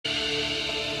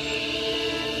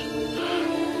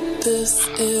This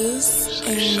is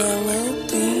a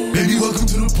melody. Baby, welcome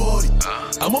to the party.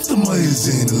 I'm off the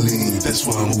Myazanaline, that's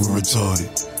why I'm over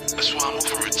retarded.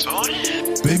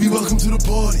 Baby, welcome to the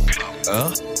party.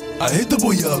 I hit the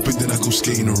boy up and then I go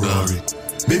skating a Rari.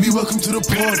 Baby, welcome to the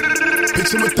party.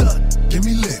 Bitch, I'm a thot, get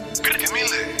me lit.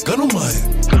 Gun on my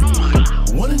head.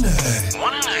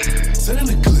 1.5. Send in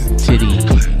the clip. Titty.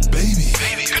 Baby.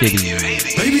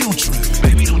 Baby, don't trip.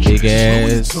 Big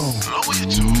ass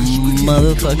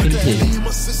motherfucking titty.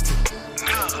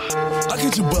 I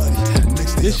get your body.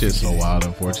 Next day This shit's so wild,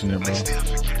 unfortunate, bro.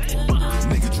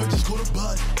 Nigga, Dre just caught a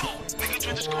body.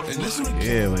 And listen to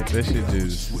Yeah, like that shit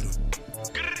just.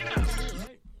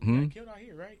 Killed out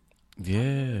here, right?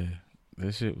 Yeah,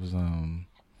 that shit was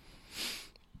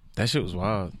That shit was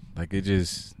wild. Like it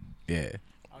just, yeah.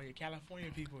 Oh yeah,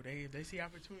 California people, they see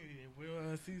opportunity, they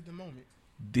will seize the moment.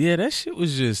 Yeah, that shit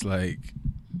was just like,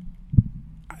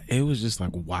 it was just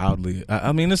like wildly.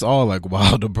 I mean, it's all like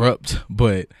wild abrupt,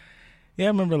 but yeah, I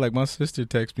remember like my sister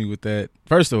texted me with that.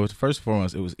 First and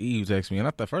foremost, it was Eve texted me, and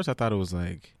at first I thought it was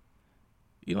like,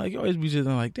 you know, like you always be just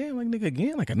like, damn, like nigga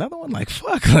again, like another one, like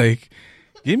fuck, like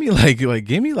give me like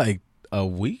a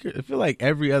week. I feel like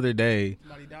every other day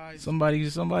Somebody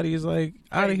dies. somebody is like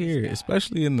out of here,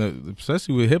 especially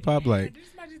with hip hop, like.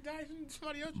 Somebody died from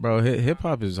somebody else. Bro, hip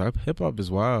hop is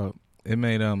wild. It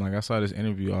made like I saw this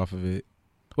interview off of it.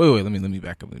 Wait, let me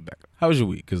back up. How was your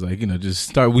week? Because like, you know,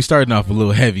 we starting off a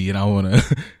little heavy, and I want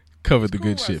to cover the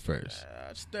good shit first.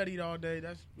 I studied all day.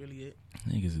 That's really it.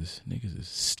 Niggas is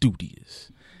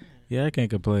studious. Yeah, I can't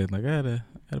complain. Like I had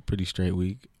a pretty straight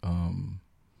week.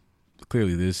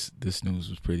 Clearly this news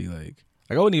was pretty like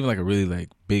I wasn't even like a really like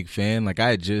big fan. Like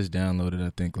I had just downloaded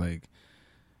I think like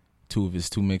 2 of his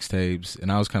 2 mixtapes, and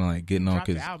I was kind of like getting on Dropped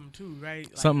the because album too, right?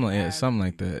 Like something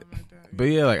like that. But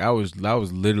yeah, like I was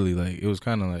literally like, it was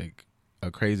kind of like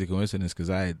a crazy coincidence because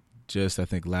I had just, I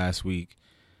think last week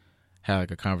had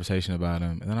like a conversation about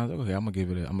him, and then I was like, okay, I'm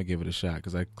gonna give it a shot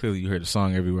because like clearly you heard the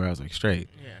song everywhere. I was like straight,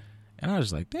 Yeah. and I was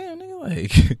just like, damn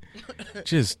nigga, like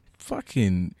just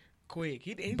fucking Quick.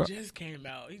 He just came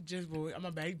out. He just blew up.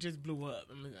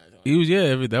 he was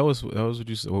that was what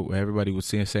you said. What everybody was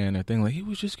saying their thing like he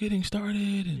was just getting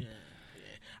started. And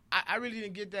Yeah. I really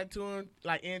didn't get that to him,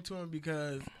 like into him,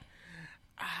 because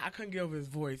I couldn't get over his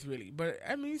voice really. But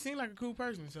I mean, he seemed like a cool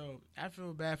person, so I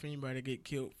feel bad for anybody to get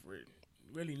killed for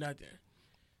really nothing.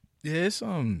 Yeah, it's I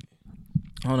don't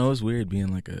know, it's weird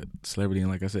being like a celebrity,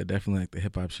 and like I said, definitely like the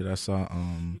hip hop shit. I saw You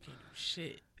can't do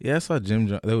shit. Yeah, I saw Jim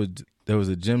Jones. There was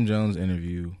a Jim Jones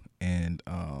interview, and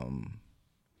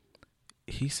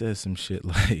he said some shit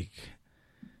like,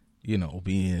 you know,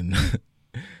 being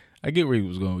I get where he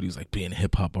was going with. He was like, being a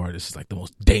hip hop artist is like the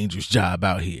most dangerous job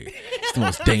out here. It's the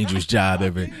most dangerous job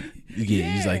ever.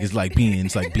 Yeah, he's like, it's like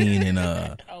being in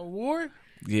A war?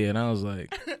 yeah, and I was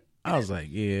like,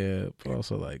 yeah, but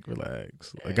also like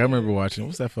relax. Like I remember watching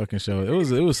what's that fucking show?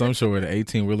 It was some show where the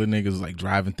 18-wheeler niggas was like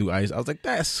driving through ice. I was like,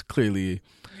 that's clearly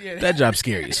that job's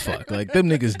scary as fuck. Like them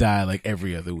niggas die like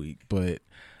every other week. But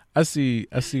I see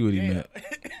what he meant.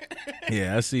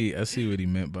 Yeah, I see what he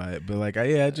meant by it. But like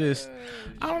I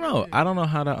don't know. I don't know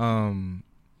how to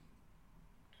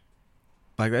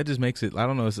like that just makes it, I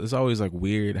don't know, it's always like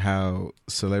weird how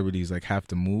celebrities like have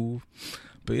to move.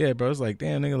 But yeah, bro, it's like,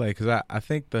 damn, nigga, like, because I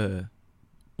think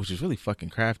which is really fucking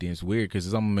crafty, and it's weird because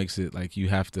it almost makes it like you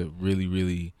have to really,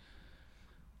 really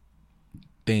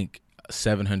think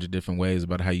 700 different ways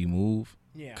about how you move.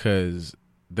 Yeah. Because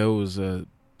there was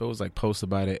like posts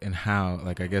about it, and how,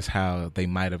 like, I guess how they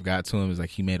might have got to him is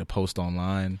like he made a post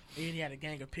online. And he had a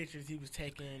gang of pictures he was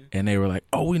taking. And they were like,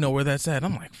 oh, we know where that's at.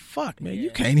 I'm like, fuck, man,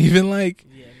 you can't even like,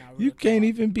 you can't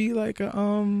even be like a,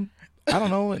 I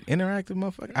don't know, an interactive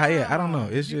motherfucker. I don't know.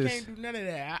 It's you just can't do none of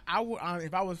that. I would,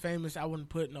 if I was famous, I wouldn't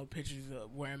put no pictures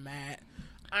of where I'm at.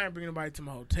 I ain't bringing nobody to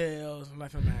my hotels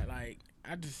unless I'm at, like,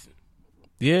 I just.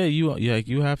 Yeah,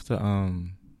 you have to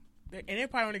And they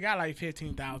probably only got like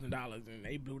 $15,000, and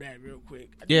they blew that real quick.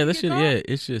 Yeah, that shit. Yeah,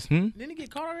 it's just Didn't he get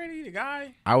caught already? The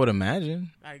guy. I would imagine.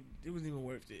 Like, it wasn't even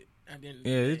worth it.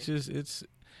 Yeah, it's just it's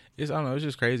I don't know. It's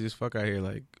just crazy as fuck out here,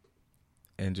 like,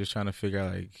 and just trying to figure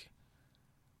out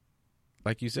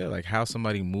like you said, like how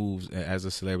somebody moves as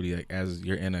a celebrity, like as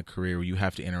you're in a career where you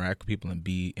have to interact with people and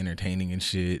be entertaining and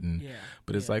shit. And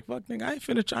but it's like, fuck, nigga, I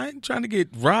ain't trying to get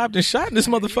robbed and shot in this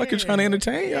motherfucker trying to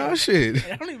entertain y'all shit.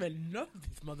 And I don't even know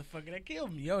this motherfucker that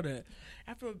killed me. I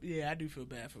do feel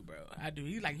bad for bro. I do.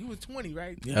 He was 20,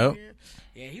 right? Yep.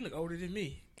 Yeah, he look older than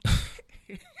me.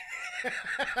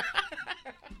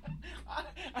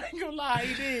 I ain't gonna lie,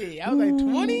 he did. I was like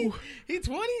 20. He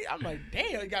 20. I'm like,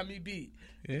 damn, he got me beat.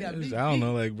 Yeah, I don't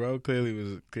know, like bro clearly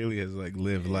has like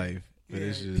lived life. But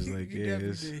it's just like, you yeah,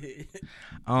 definitely did.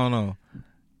 I don't know.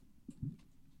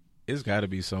 It's got to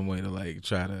be some way to like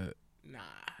try to Nah.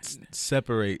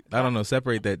 separate. I don't know,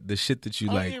 separate that the shit that you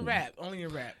Only like. in rap. Only in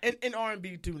rap. And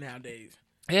R&B too nowadays.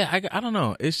 Yeah, I don't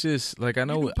know. It's just like I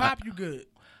know You do with pop, you good.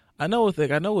 I know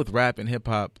with rap and hip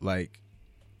hop, like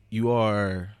you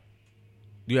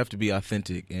have to be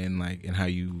authentic and like in how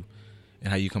you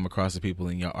come across the people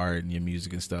in your art and your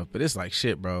music and stuff. But it's like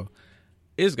shit, bro.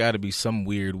 It's got to be some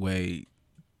weird way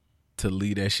to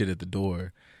leave that shit at the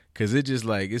door. Cause it just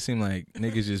like, it seemed like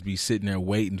niggas just be sitting there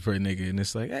waiting for a nigga, and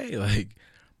it's like, hey, like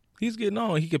he's getting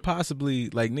on. He could possibly,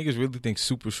 like, niggas really think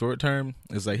super short term.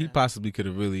 It's like he possibly could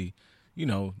have really,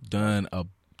 done a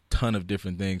ton of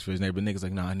different things for his neighbor. But niggas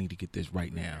like, no, I need to get this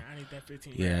right now. I need that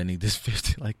 15. Yeah, I need this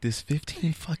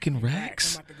 15 fucking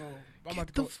racks. I'm about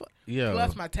to go. Yo,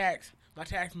 Plus my tax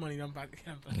money. I'm about to.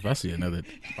 if I see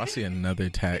another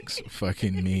tax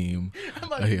fucking meme, I'm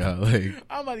about to, yeah, like.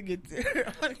 I'm about to get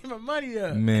my money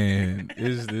up. Man,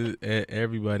 is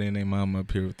everybody and their mom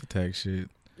up here with the tax shit?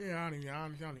 Yeah, I don't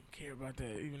even care about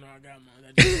that. Even though I got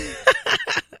mine.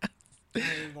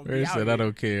 Ray said, I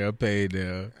don't care. I paid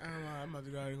now. I'm about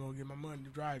to go out and go get my money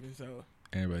driving. So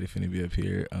Everybody finna be up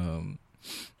here. All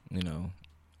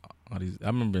these. I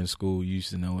remember in school, you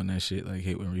used to know when that shit like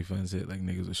hit, when refunds hit, like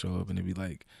niggas would show up and it'd be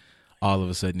like, all of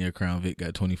a sudden your Crown Vic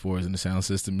got 24s in the sound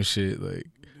system and shit. Like,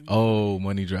 oh,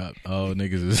 money dropped. Oh,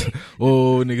 niggas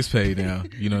paid now.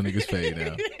 Niggas paid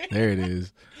now. There it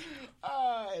is.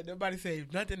 Nobody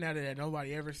saved nothing out of that.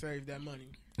 Nobody ever saved that money.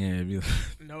 Yeah, it'd be like,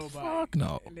 Nobody. fuck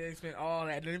no. And they spent all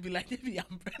that. And it'd be like, nigga,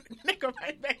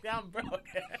 right back down, bro.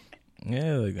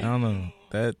 Yeah, like I don't know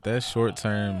that short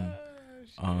term.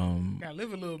 Gotta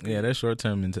live a little bit. Yeah, that short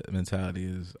term mentality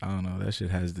is, I don't know. That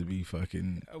shit has to be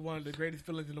fucking. One of the greatest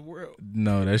feelings in the world.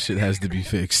 No, that shit has to be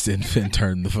fixed and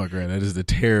turned the fuck around. That is the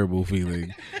terrible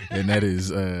feeling, and that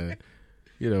is,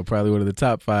 probably one of the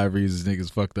top 5 reasons niggas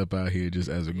fucked up out here just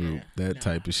as a group.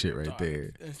 Type of shit right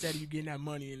there. Instead of you getting that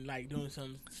money and like doing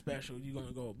something special, you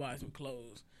gonna go buy some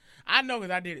clothes. I know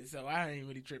because I did it, so I ain't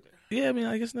really tripping. Yeah, I mean,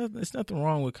 like it's nothing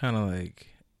wrong with kind of like,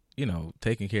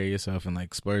 taking care of yourself and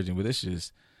like splurging, but it's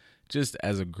just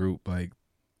as a group, like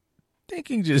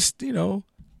thinking just a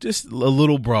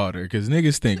little broader, because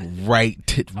niggas think right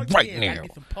now.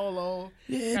 Get some polo.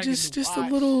 Yeah, just a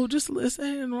little, it's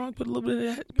ain't wrong. Put a little bit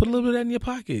of that in your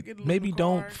pocket. Maybe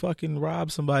don't fucking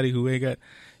rob somebody who ain't got.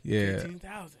 Yeah,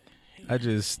 15,000.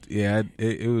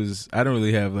 It was. I don't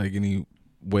really have like any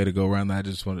way to go around that. I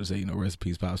just wanted to say, rest in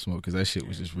peace, Pop Smoke, because that shit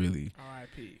was just really.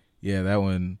 R.I.P. Yeah, that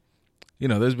one.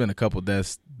 There's been a couple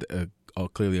deaths.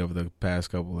 Clearly over the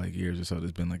past couple like years or so,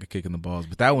 there's been like a kick in the balls,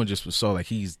 but that one just was so like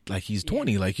he's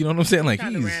 20, like, you know what I'm saying, like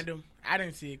Kinda he's random. I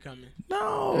didn't see it coming.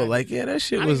 No, like that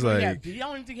shit was like. I don't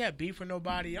even think he had beef with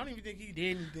nobody. I don't even think he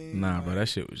did anything. Nah, bro, that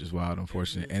shit was just wild,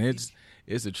 unfortunate, and it's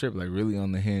a trip like really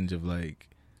on the hinge of like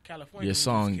California. your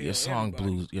song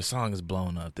is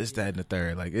blown up, this, that, and the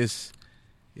third. Like that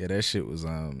shit was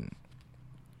whack.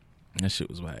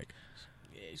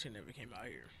 Yeah, it should never came out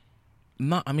here.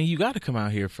 No, I mean you got to come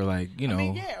out here for like I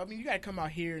mean, you got to come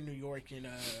out here in New York and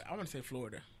I want to say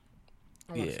Florida.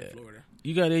 Florida.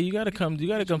 You got to come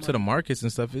to the markets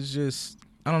and stuff. It's just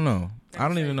I don't know. I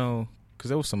don't even know, because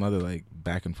there was some other like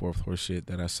back and forth horse shit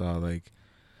that I saw like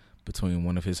between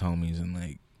one of his homies and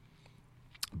like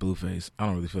Blueface. I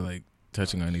don't really feel like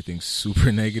touching on anything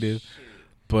super negative,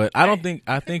 but I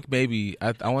think maybe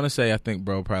I want to say I think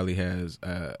bro probably has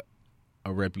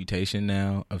a reputation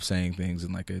now of saying things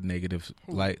in like a negative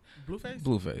light.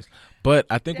 Blueface. But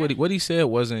I think what he said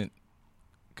wasn't,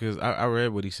 because I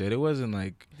read what he said. It wasn't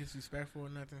like disrespectful or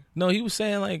nothing. No, he was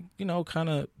saying like, kind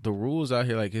of the rules out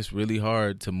here. Like it's really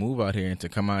hard to move out here and to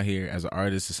come out here as an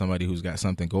artist, to somebody who's got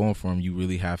something going for him. You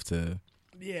really have to.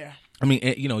 Yeah. I mean,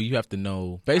 you have to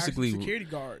know basically security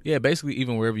guard. Yeah, basically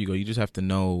even wherever you go, you just have to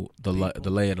know the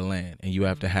lay of the land, and you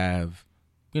have to have.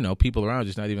 People around,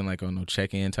 just not even like on no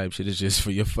check-in type shit. It's just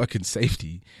for your fucking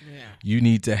safety. Yeah. You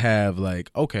need to have like,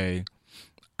 okay,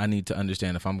 I need to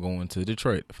understand if I'm going to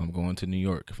Detroit, if I'm going to New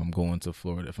York, if I'm going to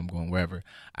Florida, if I'm going wherever,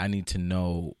 I need to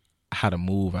know how to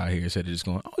move out here instead of just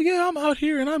going, oh yeah, I'm out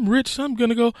here and I'm rich, so I'm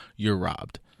gonna go. You're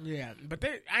robbed. Yeah, but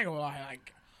I ain't gonna lie,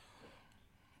 like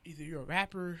either you're a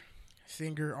rapper,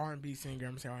 singer, R&B singer,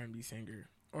 I'm saying R&B singer,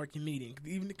 or a comedian.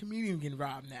 Even the comedian getting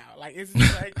robbed now. Like it's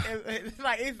like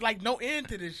it's like no end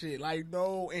to this shit. Like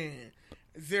no end,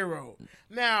 zero.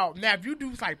 Now if you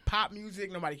do like pop music,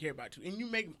 nobody care about you, and you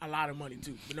make a lot of money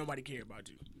too, but nobody care about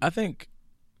you. I think.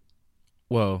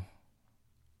 Well.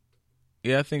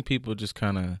 Yeah, I think people just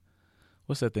kind of.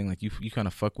 What's that thing like? You kind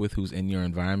of fuck with who's in your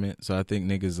environment. So I think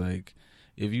niggas like,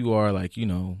 if you are like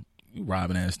you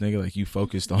robbing ass nigga. Like, you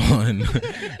focused on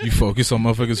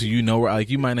motherfuckers who you know where, like,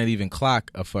 you might not even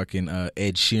clock a fucking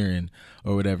Ed Sheeran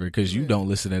or whatever because you don't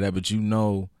listen to that, but you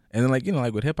know. And then, like, you know,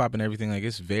 like with hip hop and everything, like,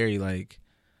 it's very like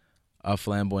a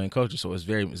flamboyant culture. So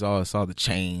it's all the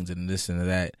chains and this and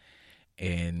that,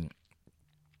 and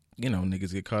you know,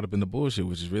 niggas get caught up in the bullshit,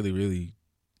 which is really, really,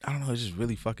 I don't know, it's just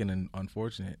really fucking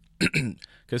unfortunate.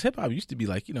 Because hip hop used to be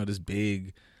like, you know, this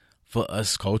big for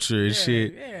us culture and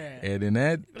shit. Yeah. And then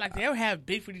that, Like, they'll have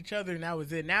beef with each other and that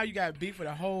was it. Now you got beef with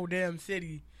a whole damn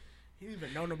city. You don't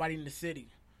even know nobody in the city.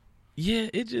 yeah,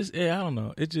 it just, I don't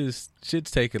know. It just,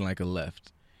 shit's taking like a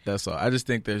left. That's all. I just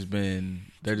think there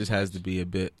just has to be a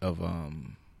bit of,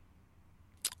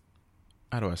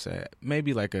 how do I say it?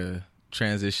 Maybe like a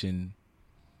transition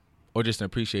or just an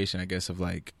appreciation, I guess, of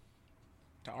like,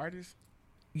 The artist?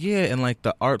 yeah, and like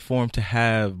the art form to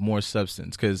have more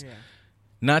substance. Because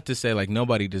not to say like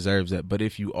nobody deserves that, but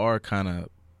if you are kind of,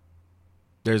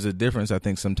 there's a difference, I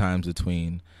think, sometimes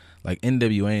between like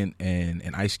NWA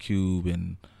and Ice Cube,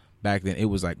 and back then it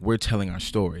was like, we're telling our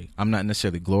story. I'm not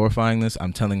necessarily glorifying this,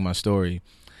 I'm telling my story.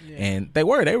 Yeah. And they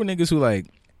were niggas who like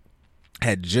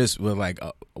had just, well, like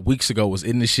weeks ago was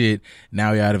in the shit.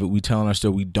 Now we're out of it. We telling our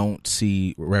story. We don't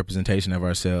see representation of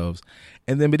ourselves.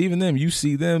 And then, but even them, you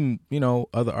see them, you know,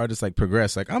 other artists like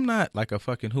progress. Like, I'm not like a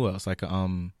fucking who else? Like a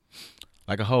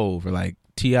Hove or like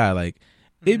T.I. Like,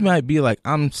 it might be like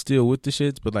I'm still with the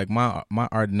shits, but like my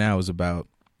art now is about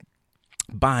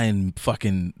buying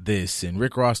fucking this. And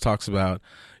Rick Ross talks about,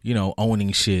 you know,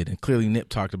 owning shit. And clearly Nip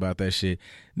talked about that shit.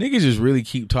 Niggas just really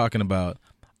keep talking about,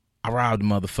 I robbed a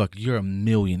motherfucker. You're a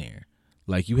millionaire.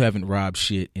 Like, you haven't robbed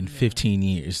shit in 15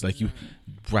 years. Like, you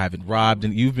haven't robbed,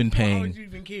 and you've been Why paying. would you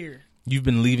even care? You've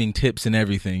been leaving tips and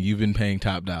everything. You've been paying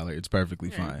top dollar. It's perfectly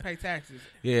You fine. pay taxes.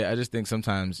 Yeah, I just think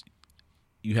sometimes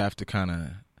you have to kind of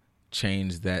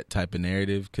change that type of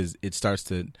narrative, because it starts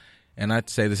to, and I'd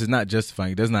say this is not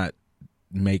justifying. It does not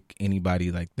make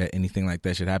anybody like that, anything like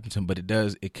that should happen to them, but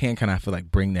it can kind of feel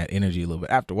like bring that energy a little bit.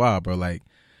 After a while, bro, like,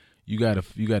 you gotta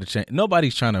change.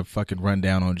 Nobody's trying to fucking run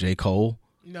down on J. Cole.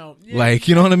 No. Like,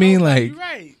 you know what I mean? Like, you're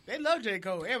right. They love J.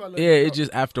 Cole. Everybody loves yeah, J. Cole. it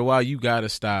just, after a while, you gotta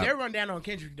stop. They'll run down on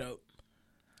Kendrick, though.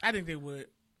 I think they would.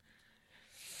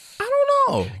 I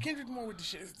don't know. Kendrick more with the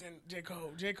shits than J.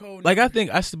 Cole. J. Cole. Like, I think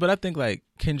like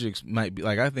Kendrick's might be,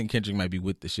 like, I think Kendrick might be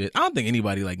with the shit. I don't think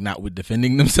anybody like not with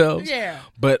defending themselves. Yeah.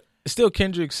 But still,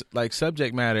 Kendrick's like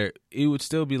subject matter, it would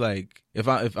still be like, if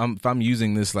I'm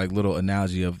using this like little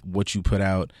analogy of what you put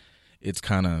out, it's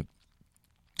kind of,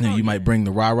 you might bring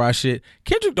the rah-rah shit.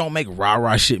 Kendrick don't make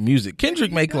rah-rah shit music.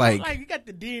 Kendrick make like you got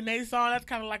the DNA song. That's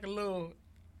kind of like a little.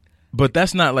 but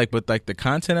that's not like, but like the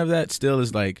content of that still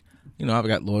is like, you know, I've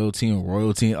got loyalty and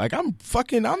royalty. Like, I'm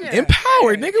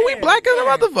empowered, nigga. We black as a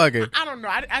motherfucker. I don't know.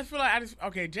 I feel like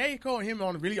okay, J. Cole and him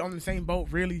really on the same boat,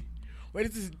 really.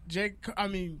 Wait, this is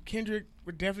Kendrick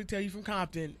would definitely tell you from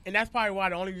Compton, and that's probably why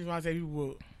the only reason why I say people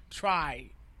will try,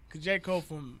 because J. Cole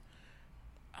from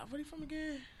where he from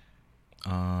again?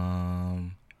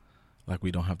 Like,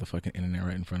 we don't have the fucking internet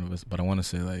right in front of us, but I want to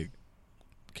say like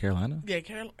Carolina. Yeah,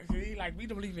 Carolina. Like, we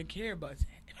don't even care about that.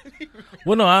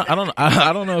 Well, no, I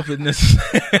don't know if it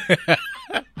necessarily.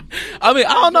 I mean,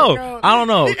 I don't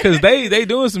know, because they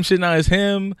doing some shit now. It's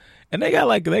him, and they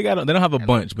don't have a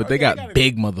bunch, but they got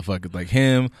big motherfuckers like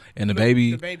him and the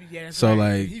baby. The baby, yeah. That's so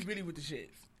right. like, he's really with the shits.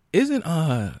 Is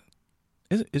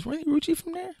Rennie Rucci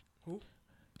from there? Who?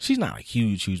 She's not like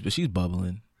huge, but she's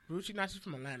bubbling. Rucci, not she's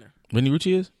from Atlanta. Rennie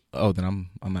Rucci is? Oh, then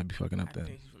I might be fucking up I then.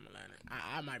 think she's from Atlanta.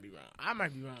 I might be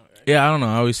wrong. Right? Yeah, I don't know.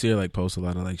 I always see her like post a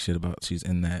lot of like shit about she's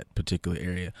in that particular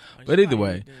area. Oh, But either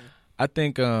way, I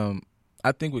think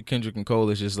with Kendrick and Cole,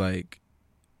 it's just like,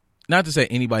 not to say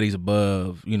anybody's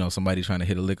above, you know, somebody trying to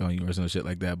hit a lick on you or some shit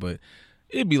like that, but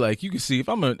it'd be like, you can see if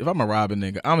I'm a robbing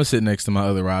nigga, I'm gonna sit next to my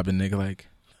other robbing nigga, like,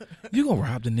 you gonna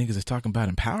rob the niggas that's talking about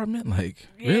empowerment? Like,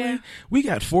 really? We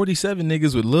got 47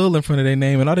 niggas with Lil in front of their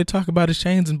name, and all they talk about is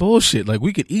chains and bullshit. Like,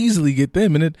 we could easily get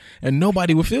them in it, and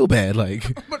nobody would feel bad.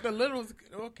 Like, but the littles,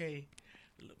 okay.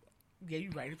 Yeah,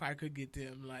 you're right. If I could get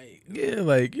them, like, yeah,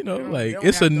 like, you know, like, don't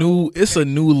it's a have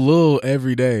new Lil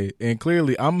every day, and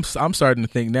clearly, I'm starting to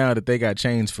think now that they got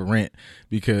chains for rent,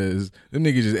 because them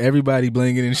niggas just everybody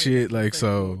blinging and shit. Like,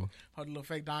 so hold the little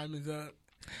fake diamonds up.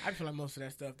 I feel like most of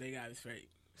that stuff they got is fake.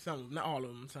 Some of them, not all of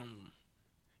them. Some of them.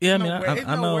 Yeah, I mean,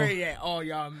 I know. Where you at, all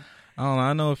y'all. I don't know.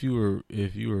 I know if you were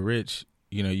rich,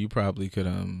 you know, you probably could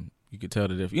you could tell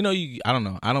the difference. You know, I don't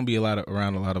know. I don't be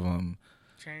around a lot of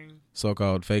Chain.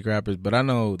 so-called fake rappers, but I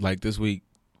know like this week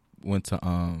went to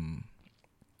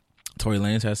Tory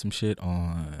Lanez had some shit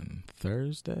on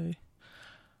Thursday.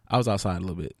 I was outside a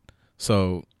little bit,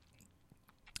 so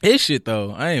His shit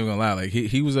though, I ain't even gonna lie. Like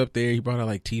he was up there. He brought out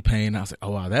like T-Pain. I was like,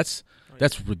 oh wow, that's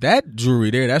that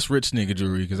jewelry there. That's rich nigga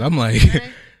jewelry. Because I'm like,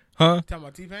 huh? Talking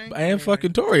about T-Pain And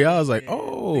fucking Tory. I was like, Yeah,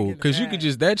 oh, big because in you the could bag.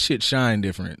 just that shit shine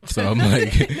different. So I'm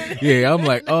like, yeah, I'm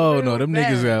like, oh no, them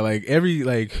niggas got like every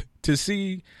like to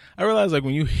see. I realize like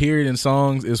when you hear it in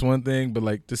songs, it's one thing, but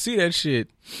like to see that shit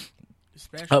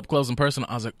Special. up close and personal,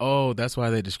 I was like, oh, that's why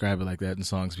they describe it like that in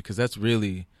songs because that's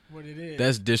really. What it is.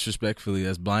 That's disrespectfully.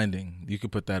 That's blinding. You could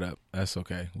put that up. That's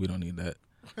okay. We don't need that.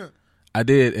 I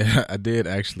did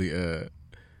actually.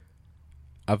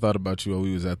 I thought about you while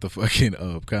we was at the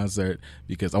fucking concert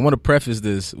because I want to preface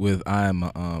this with I'm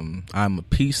a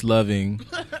peace loving.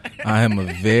 I am a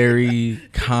very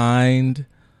kind,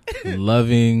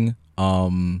 loving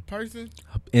person.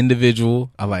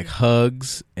 individual. I like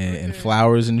hugs and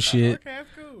flowers and shit. Okay, that's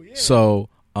cool. Yeah. So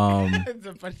It's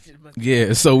a funny shit, but-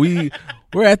 yeah, so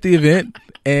we're at the event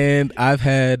and I've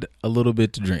had a little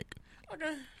bit to drink.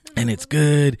 Okay. And it's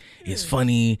good, it's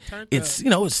funny, Turned it's up.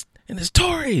 it's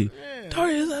Tory. Yeah.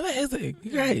 Tory is amazing.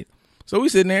 Great. So we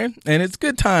sitting there and it's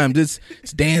good times.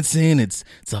 It's dancing, it's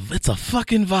a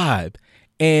fucking vibe.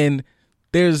 And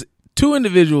there's two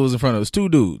individuals in front of us, two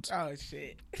dudes. Oh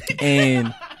shit.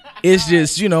 And it's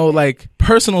just, like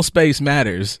personal space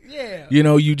matters. Yeah.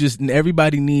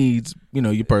 Everybody needs,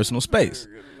 your personal space.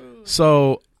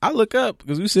 So I look up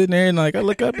because we sitting there and like I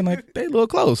look up and like they a little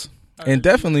close and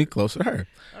definitely closer to her.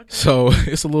 So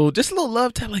it's just a little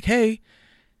love tap like, hey,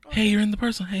 you're in the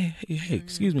person. Hey,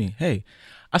 excuse me. Hey,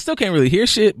 I still can't really hear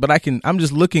shit, but I'm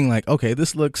just looking like, okay,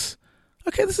 this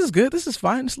is good. This is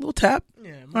fine. It's a little tap.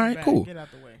 Yeah. move All right, back, cool. Get out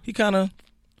the way. He kind of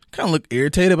looked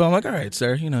irritated, but I'm like, all right,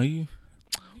 sir,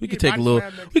 we could take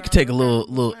a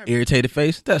little irritated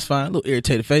face. That's fine. A little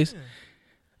irritated face.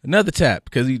 Another tap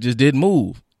because he just didn't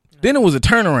move. Then it was a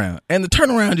turnaround, and the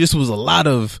turnaround just was a lot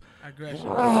of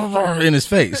Aggression. in his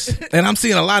face, and I'm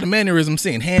seeing a lot of mannerisms,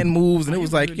 seeing hand moves, and it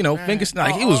was like finger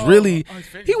snap. Like he was really,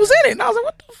 he was in it, and I was like,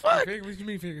 what the fuck? What you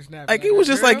mean finger snap? Like it was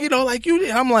just like girl? like you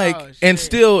did. I'm like, Oh, and shit.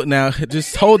 still now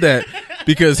just hold that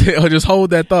because just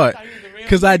hold that thought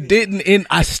because I didn't. And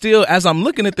I still, as I'm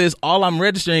looking at this, all I'm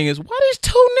registering is what is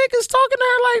two niggas talking to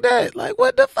her like that? Like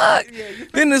what the fuck?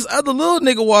 Then this other little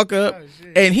nigga walk up Oh,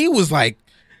 shit. and he was like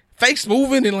face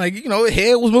moving and like his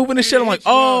head was moving and shit. I'm like,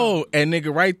 oh, and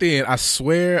nigga right then, I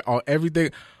swear on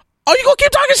everything. Oh, you gonna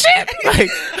keep talking shit?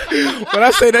 Like, when I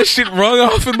say that shit rung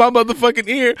off in my motherfucking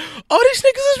ear, oh, these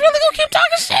niggas is really gonna keep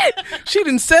talking shit. She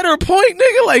didn't set her point,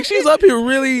 nigga. Like, she's up here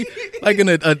really like an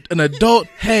adult.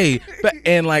 Hey,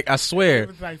 and like, I swear, It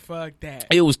was like fuck that.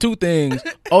 it was two things.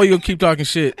 Oh, you'll keep talking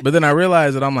shit. But then I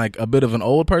realized that I'm like a bit of an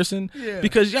old person Yeah.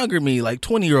 because younger me, like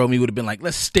 20-year-old me would have been like,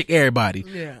 let's stick everybody.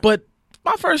 Yeah. But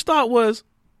my first thought was,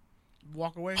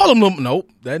 Walk away. hold on, nope.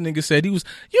 That nigga said you need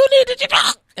to,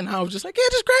 and I was just like, yeah,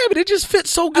 just grab it. It just fits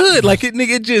so good. Like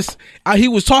it just, he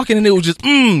was talking and it was just,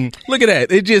 look at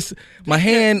that. It just, my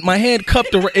hand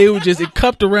cupped around, it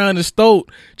cupped around his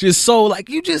throat. Just so like,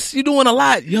 you're doing a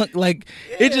lot. Young, like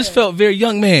it just felt very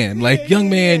young man. Like young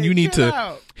man, you need chill to,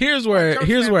 out. here's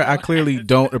where I clearly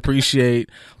don't appreciate,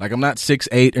 like I'm not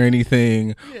 6'8" or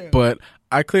anything, but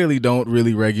I clearly don't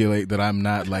really regulate that I'm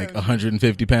not like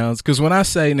 150 pounds. Because when I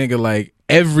say nigga, like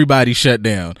everybody shut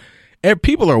down.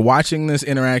 People are watching this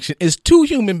interaction. It's two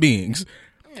human beings.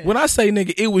 When I say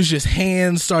nigga, it was just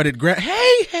hands started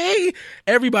hey,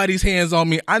 everybody's hands on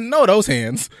me. I know those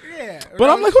hands. Yeah. But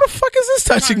I'm like, who the fuck is this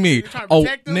touching me? you trying to Oh,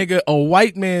 protect them? nigga, a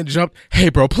white man jumped. Hey,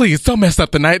 bro, please don't mess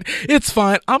up the night. It's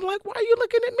fine. I'm like, why are you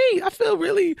looking at me? I feel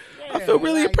really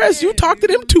like, impressed. You yeah, talk to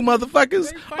them two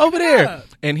motherfuckers they fucked over there. up.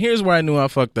 And here's where I knew I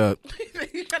fucked up.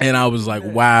 And I was like,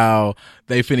 wow,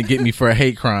 they finna get me for a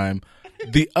hate crime.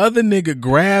 The other nigga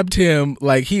grabbed him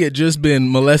like he had just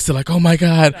been molested. Like, oh my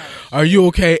God, are you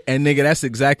okay? And nigga, that's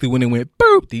exactly when it went,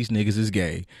 boop, these niggas is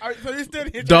gay. All right, so you still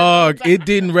hit Dog, it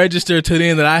didn't register to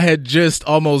then that I had just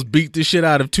almost beat the shit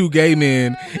out of two gay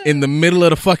men in the middle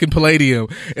of the fucking Palladium.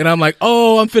 And I'm like,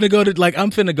 oh, I'm finna go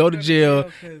to jail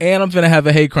and I'm finna have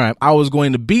a hate crime. I was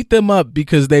going to beat them up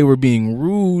because they were being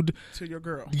rude. to your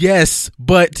girl. Yes,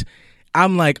 but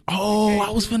I'm like, oh, I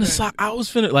was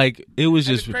finna, like, it was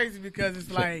And it's just, crazy because it's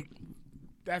like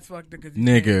that's fucked because you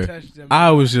can't nigga, touch them.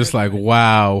 I was just like,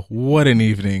 wow, what an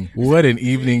evening. What an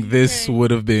evening this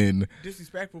would have been.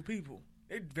 Disrespectful people.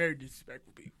 They're very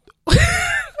disrespectful people.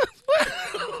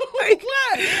 Like,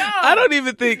 I don't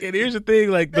even think, and here's the thing,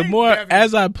 like the more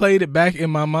as I played it back in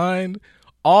my mind,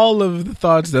 all of the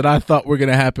thoughts that I thought were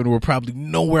gonna happen were probably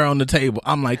nowhere on the table.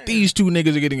 I'm like, these two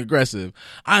niggas are getting aggressive.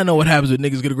 I know what happens when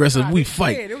niggas get aggressive. We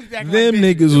fight. they was acting Them like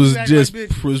bitches. niggas They was acting just like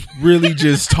bitches. was really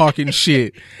just talking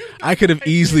shit. I could have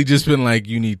easily just been like,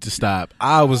 you need to stop.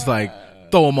 I was like,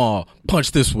 throw them all,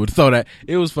 punch this one, throw that.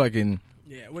 It was fucking.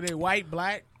 Yeah, were they white,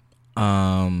 black,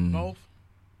 Um, both?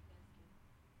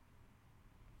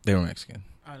 they were Mexican.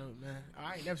 I don't know, man.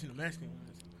 I ain't never seen a Mexican one.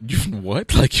 You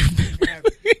what? Like you?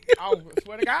 I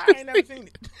swear to God, I ain't never seen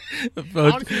it. I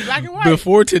only seen black and white.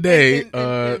 Before today,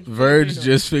 And Verge Filipino.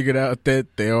 just figured out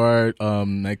that there are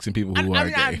Mexican people who are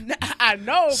gay. I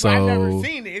know, but I've never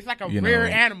seen it. It's like a you rare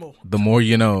know, animal. The more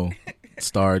you know.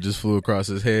 Star just flew across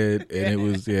his head, and it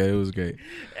was great.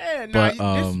 Yeah, no, But,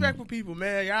 you disrespectful people,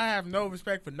 man. Y'all have no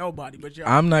respect for nobody, but y'all.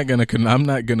 I'm not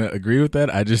gonna agree with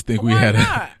that. I just think we Why had not?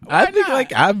 I Why think not?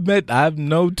 like I've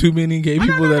known too many gay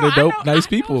people that are dope, nice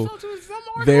people, So too, some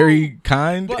are very cool.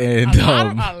 kind, But and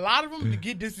a lot of them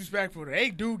get disrespectful.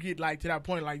 They do get like to that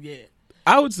point, like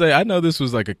I would say I know this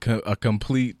was like a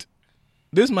complete.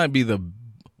 This might be the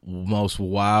most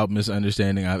wild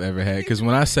misunderstanding I've ever had. Because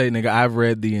when I say nigga, I've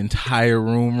read the entire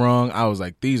room wrong. I was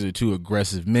like, these are two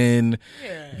aggressive men.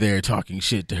 Yeah. They're talking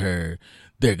shit to her.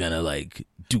 They're gonna like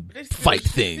fight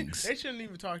things. They shouldn't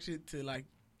even talk shit to like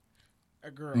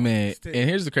a girl. Man, Still. and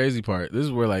here's the crazy part. This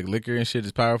is where like liquor and shit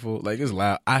is powerful. Like it's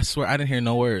loud. I swear I didn't hear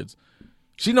no words.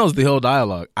 She knows the whole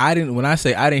dialogue. When I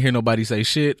say I didn't hear nobody say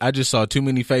shit, I just saw too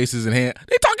many faces and hand.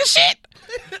 They talking shit.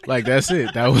 Like that's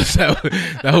it. That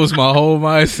was my whole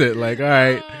mindset. Like, all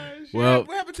right, Shit, well,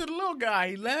 what happened to the little guy?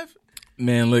 He left.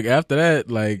 man. Look, after that,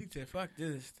 He like, said, "Fuck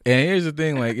this." and here's the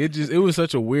thing. Like, it was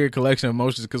such a weird collection of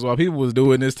emotions because while people was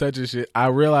doing this touching shit, I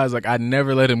realized like I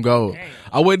never let him go. Damn.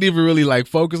 I wasn't even really like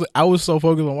focused. I was so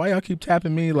focused on why y'all keep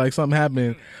tapping me like something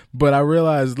happened. But I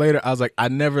realized later I was like I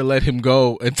never let him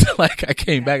go until like I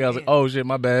came back. I was like, oh shit,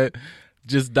 my bad.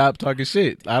 Just stop talking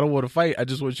shit. I don't want to fight. I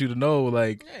just want you to know,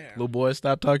 like, little boy,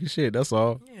 stop talking shit. That's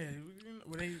all. Yeah,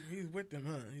 well, he's with them,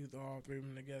 huh? He was all three of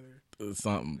them together.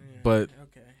 Something. Yeah, But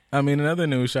okay. I mean, another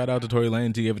news. Shout out to Tory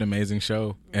Lanez. He gave an amazing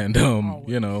show, and Always.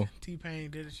 you know.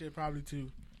 T-Pain did the shit probably too.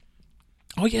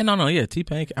 Oh yeah, yeah.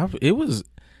 T-Pain. It was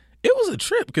a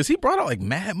trip because he brought out like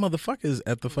mad motherfuckers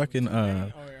at the fucking.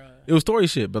 It was Tory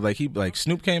shit, but like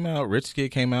Snoop came out, Rich Kid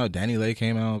came out, Danny Lay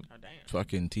came out, Oh, damn.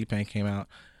 fucking T-Pain came out,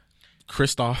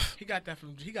 Christoph. He got that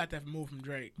from move from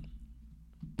Drake.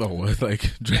 Oh, what?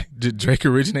 Like did Drake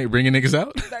originate bringing niggas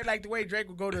out? like the way Drake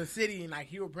would go to a city and like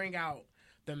he would bring out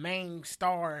the main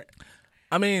star.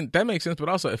 I mean, that makes sense, but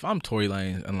also if I'm Tory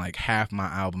Lanez and like half my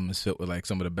album is filled with like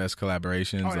some of the best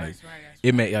collaborations, like That's right.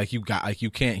 it may like you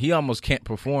can't. He almost can't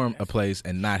perform a place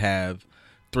and not have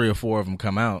 3 or 4 of them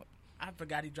come out. I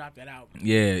forgot he dropped that album.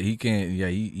 Yeah, he can't. Yeah,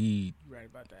 he You right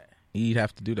about that. he'd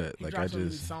have to do that. He Like dropped I so many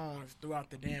just songs throughout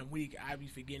the damn week. I be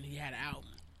forgetting he had an album.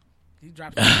 He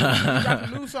dropped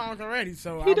some new songs already.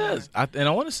 So he does. And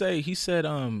I want to say he said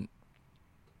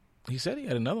he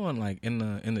had another one like in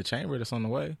the chamber that's on the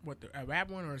way. What, a rap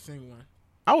one or a sing one?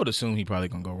 I would assume he probably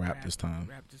gonna go rap this time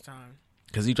Rap this time.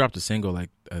 because he dropped a single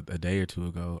like a day or two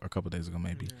ago, or a couple days ago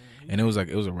maybe, and it was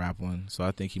a rap one. So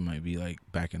I think he might be like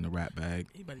back in the rap bag.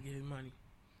 He better get his money.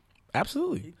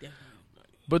 Absolutely. He definitely get his money.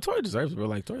 But Tory deserves it, bro.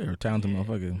 Like Tory, a talented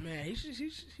motherfucker. Man, he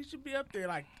should be up there.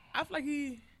 Like I feel like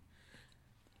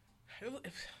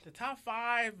if the top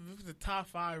 5, if it was the top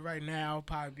 5 right now,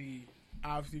 probably be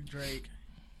obviously Drake.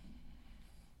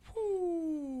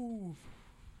 Whoo.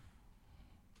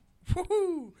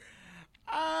 Whoo.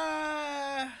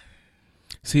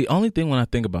 See, only thing when I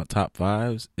think about top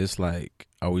 5s, it's like,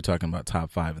 are we talking about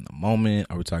top 5 in the moment?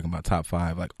 Are we talking about top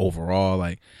 5 like overall?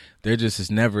 Like, there's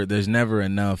never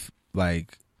enough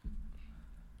like.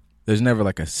 There's never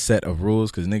like a set of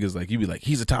rules because niggas like you be like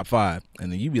he's a top 5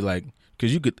 and then you be like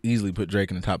because you could easily put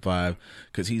Drake in the top 5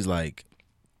 because he's like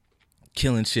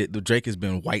killing shit. The Drake has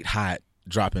been white hot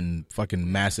dropping fucking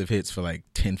massive hits for like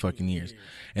 10 fucking years,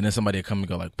 and then somebody will come and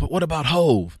go like, but what about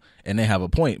Hove? And they have a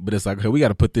point, but it's like, okay, we got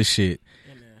to put this shit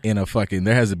in a fucking.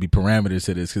 There has to be parameters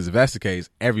to this because if that's the case,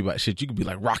 everybody shit you could be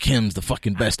like Rakim's the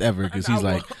fucking best ever because he's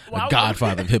like a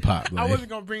godfather of hip hop. Like, I wasn't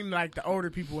gonna bring like the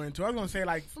older people into it. I was gonna say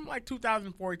like from like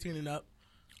 2014 and up.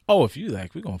 oh, if you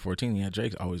like, we're going 14. Yeah,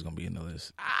 Drake's always gonna be in the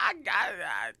list.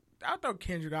 I'll throw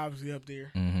Kendrick obviously up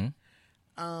there. Mm-hmm.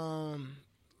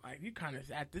 Like you kind of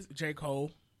at this J. Cole.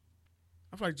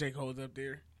 I feel like J. Cole's up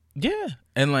there. Yeah,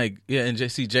 and like and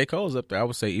J. Cole's up there. I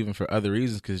would say even for other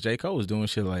reasons because J. Cole was doing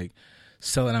shit like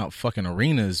selling out fucking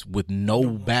arenas with no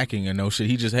backing or no shit.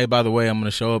 He just, hey, by the way, I'm gonna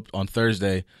show up on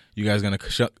Thursday. You guys gonna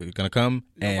come?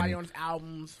 Nobody and on his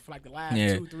albums for like the last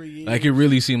 2-3 years. like it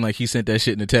really seemed like he sent that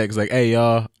shit in the text. Like, hey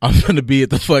y'all, I'm gonna be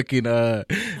at the fucking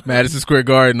Madison Square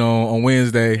Garden on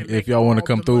Wednesday if y'all want to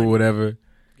come through or whatever.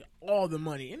 All the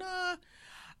money, and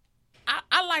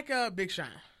I like Big Sean.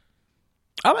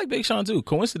 I like Big Sean too.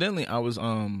 Coincidentally, I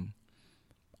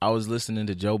I was listening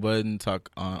to Joe Budden talk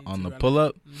on the too. pull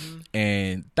up, Mm-hmm.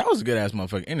 and that was a good ass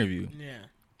motherfucking interview. Yeah.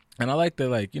 And I like that,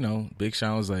 like, you know, Big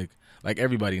Sean was like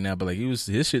everybody now, but like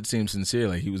his shit seemed sincere.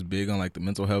 Like he was big on like the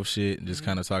mental health shit and just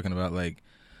kind of talking about like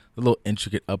the little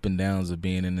intricate up and downs of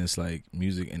being in this like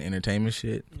music and entertainment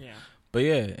shit. Yeah. But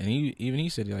yeah, and he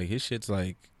said like his shit's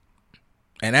like,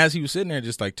 and as he was sitting there,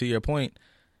 just like to your point,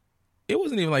 it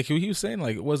wasn't even like he was saying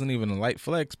like it wasn't even a light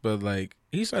flex, but like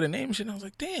he started naming shit and I was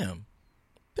like, damn,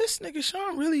 this nigga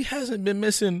Sean really hasn't been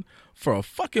missing for a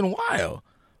fucking while.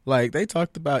 Like they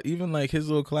talked about even like his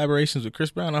little collaborations with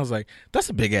Chris Brown. I was like, that's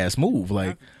a big ass move.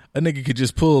 Like a nigga could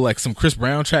just pull like some Chris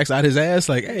Brown tracks out his ass.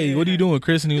 Like, hey, what are you doing,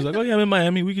 Chris? And he was like, oh yeah, I'm in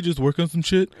Miami. We could just work on some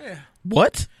shit. Yeah.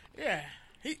 What? Yeah.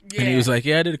 And he was like,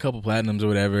 yeah, I did a couple platinums or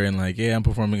whatever, and like, yeah, I'm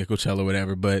performing at Coachella or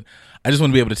whatever, but I just want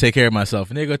to be able to take care of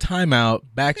myself. And they go, time out,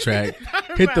 backtrack,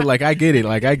 hit the, like, I get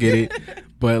it.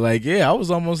 But like, yeah, I was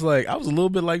almost like, I was a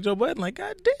little bit like Joe Budden, like,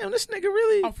 god damn, this nigga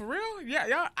really. Oh, for real?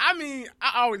 Yeah. I mean,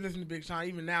 I always listen to Big Sean,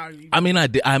 even now.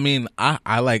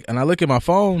 I like, and I look at my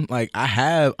phone, like, I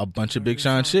have a bunch of Big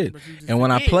Sean shit. And when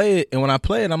I play it,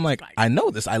 I'm like, I know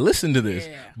this, I listen to this.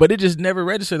 Yeah. But it just never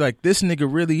registered, like, this nigga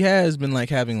really has been, like,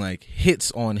 having, like,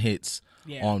 hits on hits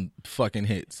on fucking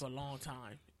hits. For a long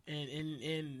time.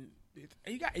 And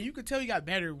you could tell he got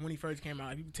better when he first came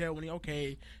out. You could tell when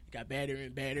he got better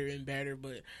and better and better.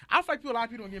 But I feel like a lot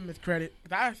of people don't give him his credit.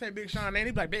 I say Big Sean, and he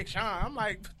be like Big Sean. I'm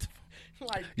like,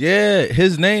 yeah,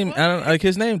 his name.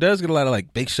 His name does get a lot of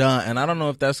like Big Sean, and I don't know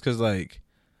if that's because like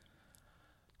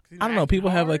I don't know. People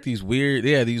have like these weird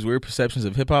perceptions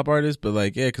of hip hop artists, but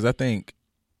like because I think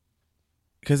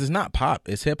because it's not pop,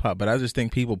 it's hip hop. But I just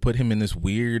think people put him in this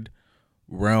weird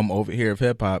realm over here of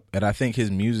hip hop, and I think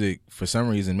his music for some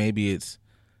reason maybe it's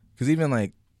because even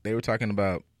like they were talking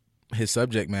about his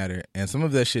subject matter, and some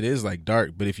of that shit is like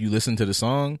dark, but if you listen to the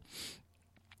song,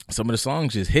 some of the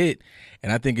songs just hit,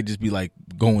 and I think it just be like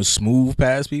going smooth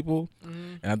past people.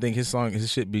 And I think his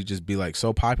shit be like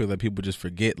so popular that people just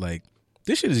forget like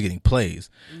this shit is getting plays.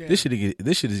 This shit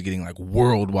is getting like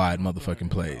worldwide motherfucking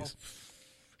plays.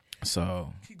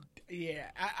 So yeah,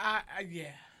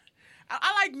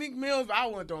 I like Meek Mills, but I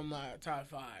wouldn't throw him in my top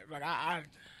 5. Like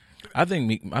I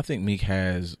think Meek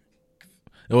has.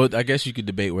 Well, I guess you could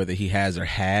debate whether he has or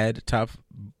had top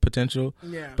potential.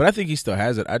 Yeah. But I think he still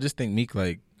has it. I just think Meek,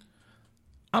 like,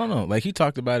 I don't know. Like, he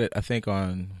talked about it, I think, I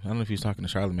don't know if he was talking to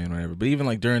Charlamagne or whatever, but even,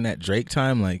 like, during that Drake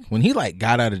time, like, when he, like,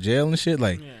 got out of jail and shit,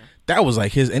 like, that was,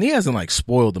 like, his, and he hasn't, like,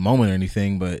 spoiled the moment or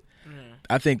anything, but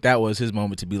I think that was his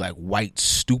moment to be, like, white,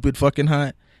 stupid fucking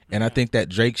hot. And I think that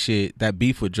Drake shit, that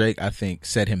beef with Drake, I think,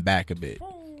 set him back a bit.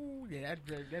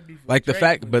 That beef with like the Drake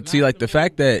fact, was but see, not like the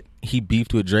fact that he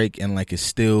beefed with Drake and like it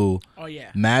still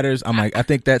matters. I'm like, I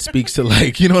think that speaks to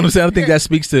like, you know what I'm saying? I think that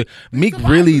speaks to Meek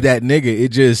really that nigga. It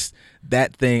just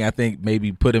that thing I think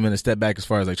maybe put him in a step back as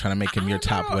far as like trying to make him your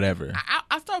top whatever.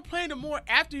 I started playing him more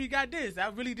after he got this. I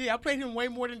really did. I played him way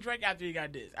more than Drake after he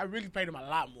got this. I really played him a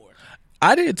lot more.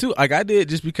 I did too. Like I did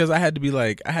just because I had to be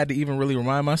like I had to even really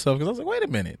remind myself because I was like, wait a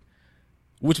minute.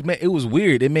 Which it was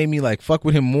weird. It made me like fuck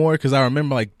with him more because I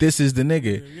remember like this is the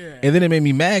nigga, and then it made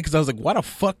me mad because I was like, why the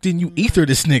fuck didn't you ether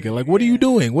this nigga? Like, what are you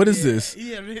doing? What is this?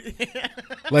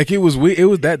 Like it was weird. It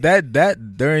was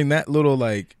that during that little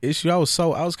like issue, I was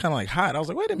kind of like hot. I was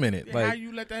like, wait a minute, like how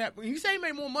you let that happen? You say he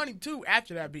made more money too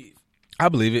after that beef. I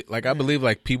believe it. Like I believe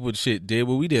like people shit did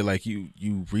what we did. Like you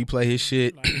replay his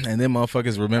shit, and then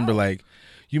motherfuckers remember like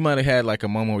you might have had like a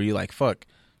moment where you like fuck.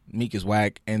 Meek is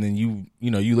whack, and then you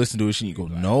listen to it and you go,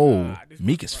 no,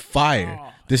 Meek is fire.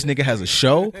 This nigga has a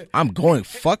show. I'm going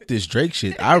fuck this Drake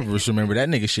shit. I just remember that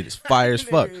nigga shit is fire as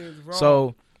fuck.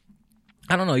 So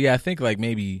I don't know. Yeah, I think like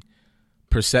maybe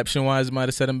perception wise it might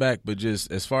have set him back, but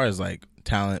just as far as like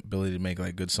talent, ability to make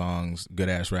like good songs, good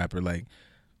ass rapper, like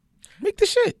Meek the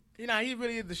shit. You know, he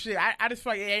really is the shit. I just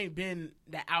feel like it ain't been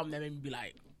that album that made me be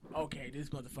like, okay, this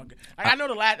motherfucker. Like, I know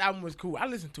the last album was cool. I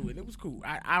listened to it. It was cool.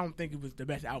 I don't think it was the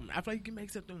best album. I feel like he can make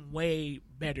something way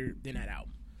better than that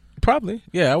album. Probably.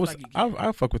 Yeah,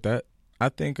 I fuck with that. I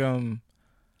think yeah,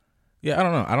 I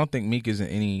don't know. I don't think Meek is at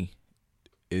any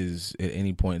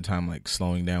point in time like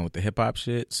slowing down with the hip hop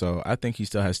shit. So I think he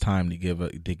still has time to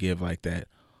give like that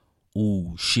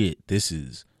ooh shit. This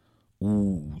is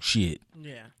ooh shit.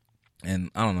 Yeah.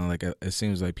 And I don't know, like it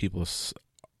seems like people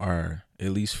are at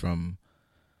least from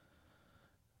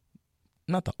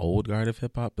not the old guard of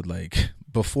hip hop, but like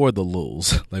before the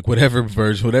Luls, like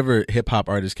whatever hip hop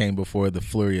artist came before the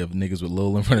flurry of niggas with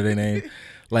Lil in front of their name,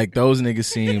 like those niggas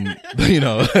seem, you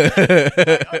know.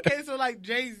 Okay, so like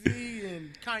Jay-Z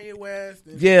and Kanye West.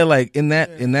 And yeah, like in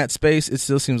that space, it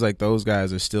still seems like those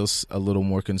guys are still a little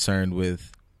more concerned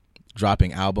with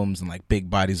dropping albums and like big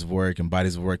bodies of work and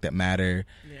bodies of work that matter.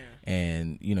 Yeah.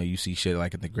 And you know, you see shit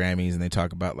like at the Grammys and they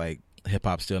talk about like hip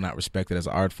hop still not respected as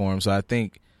an art form. So I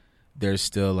think there's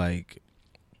still like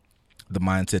the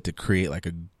mindset to create like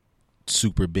a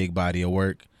super big body of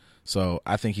work. So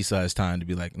I think he still has time to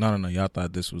be like, no, y'all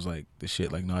thought this was like the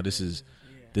shit. Like, no, this is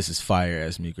fire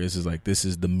as Meek. This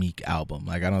is the Meek album.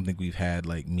 Like, I don't think we've had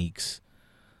like Meek's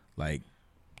like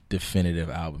definitive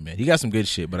album yet. He got some good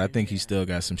shit, but I think he still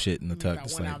got some shit in the tuck.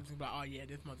 It's like, oh yeah,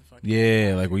 this motherfucker.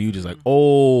 yeah, like where you just like,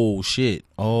 oh shit,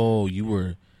 oh you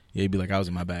were, yeah, you'd be like, I was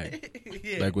in my bag.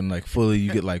 Yeah. Like when like fully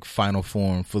you get like final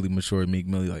form, fully matured Meek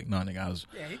Millie. Like, no, nigga,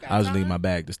 I was leaving my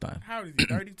bag this time. How old is he?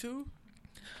 32.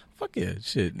 Fuck yeah,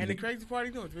 shit. And the crazy part,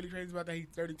 you know what's really crazy about that? He's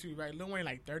 32, right? Lil Wayne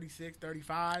like 36,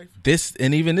 35. This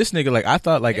and even this nigga, like I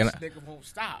thought, like, This nigga won't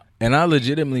stop. and I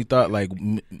legitimately thought like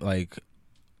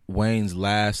Wayne's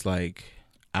last like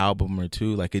album or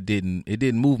two, like it didn't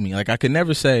move me. Like I would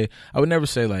never say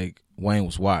like Wayne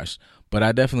was washed, but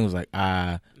I definitely was like,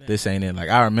 this ain't it. Like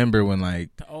I remember when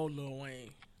like The old Lil Wayne.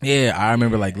 yeah, I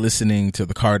remember like listening to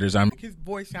the Carters. His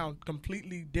voice sounds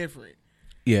completely different.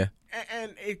 Yeah.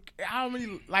 And I don't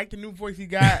really like the new voice he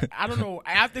got. I don't know.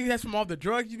 I think that's from all the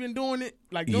drugs he's been doing it.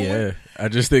 Like doing. Yeah. I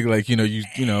just think like, you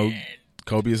know,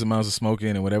 copious amounts of smoking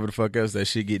and whatever the fuck else, that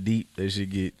shit get deep. That shit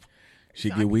get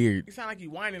weird. It sound like he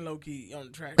whining low key on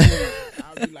the track.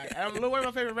 I'll be like, I'm Lil Wayne,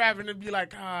 my favorite rapper, and it'd be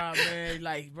like, man,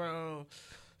 like, bro,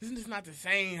 isn't this not the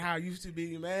same how it used to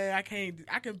be, man? I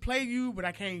can play you, but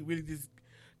I can't really just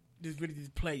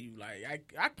play you.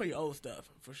 Like I can play your old stuff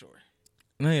for sure.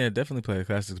 No, yeah, definitely play the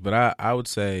classics. But I would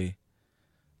say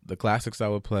the classics I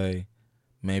would play,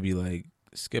 maybe like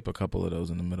skip a couple of those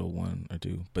in the middle, one or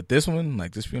two. But this one,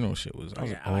 like this funeral shit was, I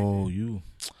was like, oh, you.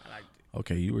 I liked it.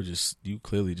 Okay, you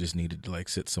clearly just needed to like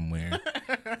sit somewhere.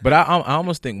 But I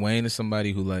almost think Wayne is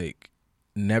somebody who like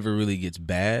never really gets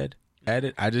bad at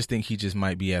it. I just think he just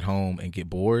might be at home and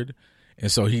get bored.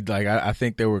 And so he like, I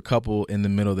think there were a couple in the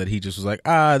middle that he just was like,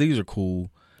 these are cool.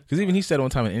 Because even he said one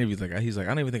time in interviews, like he's like, I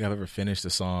don't even think I've ever finished a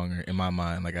song, or in my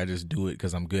mind, like I just do it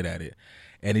because I'm good at it.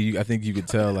 And I think you could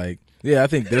tell, like, yeah, I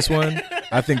think this one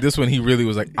he really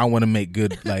was like, I want to make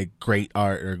good, like, great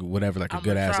art or whatever, like a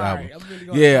good ass album.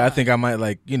 Yeah, I think I might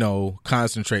like, you know,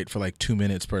 concentrate for like 2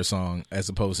 minutes per song as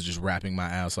opposed to just rapping my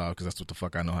ass off because that's what the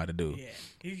fuck I know how to do. Yeah,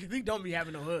 he don't be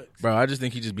having no hooks, bro. I just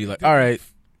think he just be like, all right,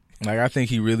 like I think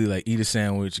he really like eat a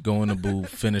sandwich, go in the booth,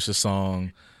 finish a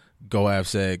song, go have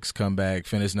sex, come back,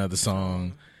 finish another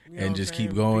song, and just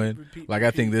keep going. Repeat. I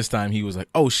think this time he was like,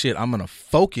 oh shit, I'm going to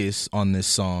focus on this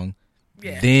song,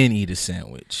 then eat a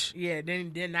sandwich. Yeah,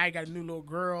 then now he got a new little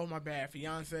girl, my bad,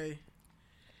 fiance.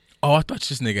 Oh, I thought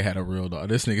this nigga had a real daughter.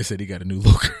 This nigga said he got a new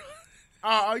little girl.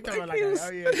 Oh, you talking about like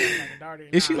a daughter.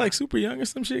 Is she like super young or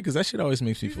some shit? Because that shit always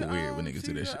makes me feel weird when niggas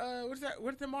do that shit.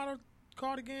 What's the model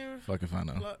called again? Fuck if I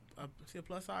know. She a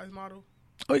plus size model?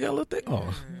 Oh, you got a little thing?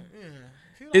 Oh. Yeah.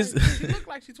 She look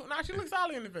like she's... Nah, she looks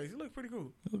solid in the face. She look pretty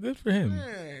cool. Well, good for him.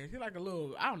 Yeah, she like a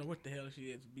little... I don't know what the hell she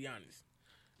is, to be honest.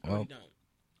 Well,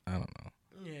 I don't know.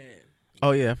 Yeah.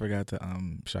 Oh, yeah, I forgot to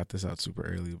shout this out super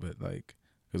early, but like...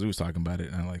 Because we was talking about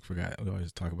it, and I like forgot. We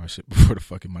always talk about shit before the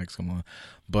fucking mics come on.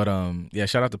 But yeah,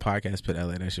 shout out to Podcast Pit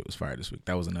LA. That shit was fire this week.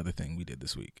 That was another thing we did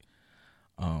this week.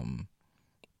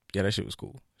 Yeah, that shit was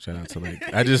cool. Shout out to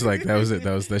like, I just like, that was it.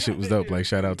 That shit was dope. Like,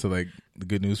 shout out to like the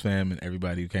Good News fam and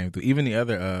everybody who came through. Even the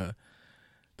other,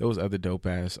 those other dope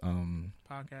ass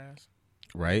podcasts,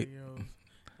 right?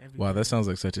 Videos, wow, that sounds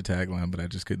like such a tagline, but I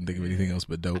just couldn't think of anything else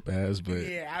but dope ass. But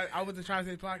yeah, I wasn't trying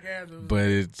to say podcast, but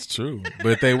it's true.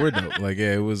 But they were dope. Like,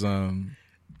 yeah, it was. I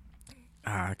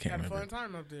can't remember. Had a fun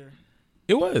time up there.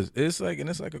 It was. It's like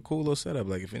a cool little setup.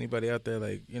 Like, if anybody out there,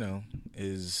 like, you know,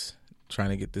 is trying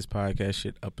to get this podcast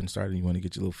shit up and started, you want to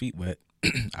get your little feet wet,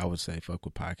 I would say fuck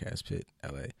with Podcast Pit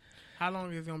LA. How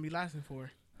long is it gonna be lasting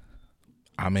for?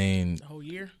 I mean, the whole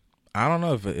year. I don't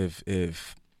know if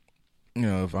you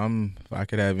know, if I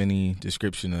could have any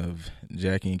description of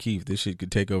Jackie and Keith, this shit could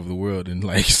take over the world. And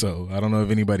like, so I don't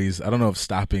know if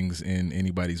stopping's in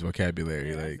anybody's vocabulary.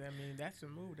 Yeah, like, I mean, that's a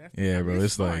move. Bro,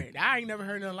 it's like, I ain't never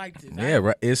heard nothing like this. Yeah,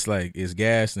 right. It's like, it's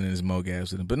gas and there's more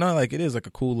gas in it. But no, like, it is like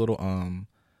a cool little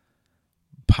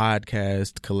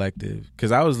podcast collective.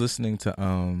 Because I was listening to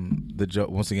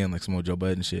once again, like some more Joe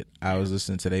Budden shit. I was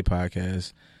listening to their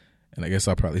podcast, and I guess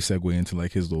I'll probably segue into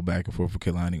like his little back and forth with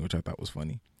Kehlani, which I thought was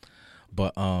funny.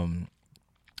 But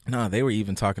no, they were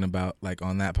even talking about like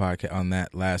on that podcast, on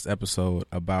that last episode,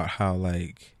 about how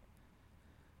like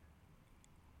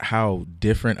how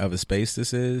different of a space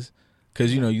this is.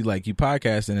 Because, you know, you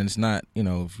podcast and it's not, you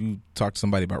know, if you talk to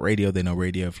somebody about radio, they know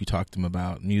radio. If you talk to them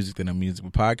about music, they know music.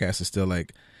 But podcast is still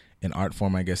like, an art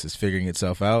form, I guess, is figuring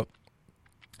itself out,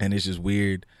 and it's just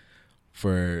weird.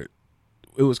 It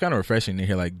was kind of refreshing to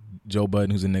hear like Joe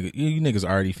Budden, who's a nigga. You niggas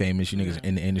are already famous. You niggas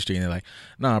in the industry, and they're like,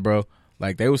 nah, bro.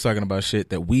 Like they was talking about shit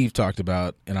that we've talked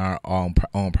about in our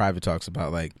own private talks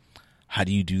about like, how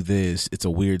do you do this? It's a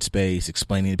weird space.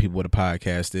 Explaining to people what a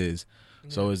podcast is.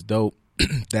 So it's dope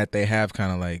that they have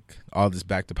kind of like all this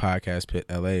Back to Podcast Pit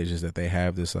LA is just that they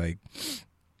have this like,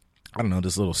 I don't know,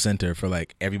 this little center for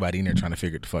like everybody in there trying to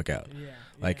figure it the fuck out. Yeah,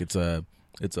 like it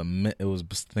was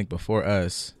I think before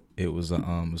us it was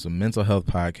a mental health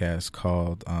podcast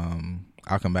called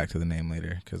I'll come back to the name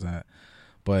later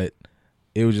but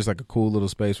it was just like a cool little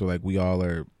space where like we all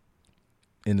are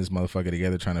in this motherfucker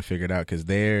together trying to figure it out because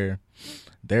they're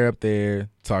up there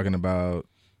talking about,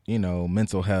 you know,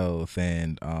 mental health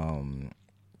and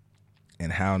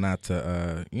how not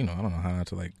to I don't know how not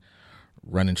to like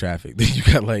run in traffic. Then you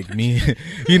got like me,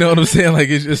 you know what I'm saying? Like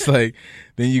it's just like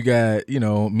then you got, you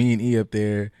know, me and E up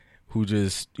there who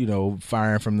just, you know,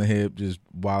 firing from the hip, just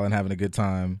wilding, having a good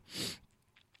time.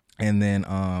 And then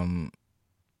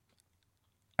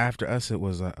after us it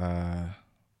was let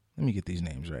me get these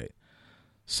names right.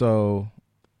 So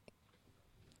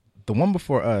the one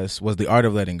before us was The Art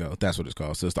of Letting Go. That's what it's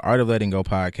called. So it's The Art of Letting Go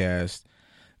podcast.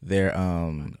 They're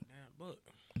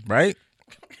right?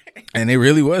 And it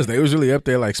really was. They was really up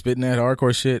there like spitting that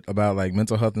hardcore shit about like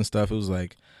mental health and stuff. It was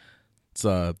like it's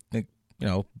I think, you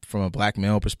know, from a black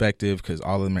male perspective, because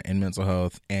all of them are in mental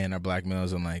health and are black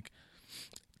males, and like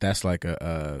that's like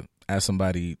as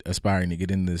somebody aspiring to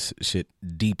get in this shit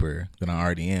deeper than I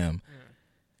already am,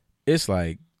 it's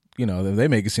like, you know, they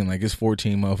make it seem like it's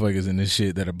 14 motherfuckers in this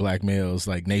shit that are black males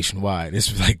like nationwide.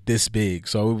 It's like this big.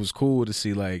 So it was cool to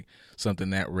see like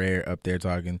something that rare up there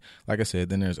talking. Like I said,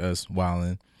 then there's us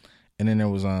wilding. And then there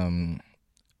was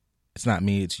It's Not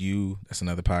Me, It's You. That's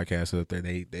another podcast up there.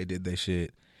 They did their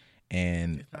shit.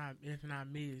 And it's not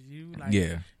me, it's you. Like,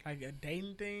 yeah, like a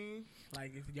dating thing.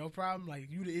 Like it's your problem. Like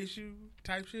you the issue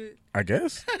type shit. I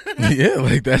guess. Yeah,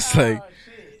 like that's like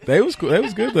shit. they was cool. They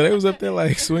was good though. They was up there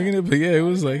like swinging it. But yeah, it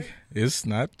was like it's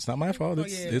not my fault.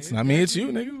 It's not me. It's you,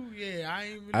 nigga. Yeah, I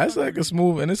ain't. Really That's like a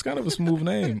smooth, and it's kind of a smooth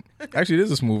name. Actually, it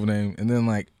is a smooth name. And then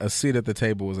like A Seat at the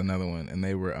Table was another one, and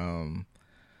they were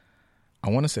I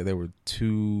want to say they were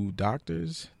two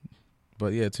doctors,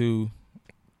 but yeah, two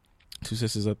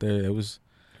sisters up there. It was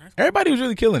everybody was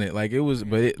really killing it. Like it was,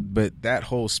 but that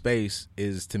whole space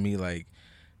is to me like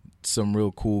some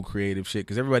real cool creative shit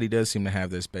because everybody does seem to have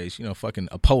their space. You know, fucking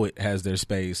a poet has their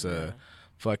space.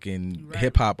 Fucking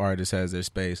hip hop artist has their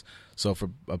space. So for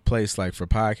a place like for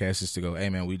podcasts is to go, hey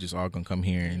man, we just all gonna come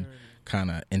here and kind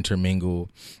of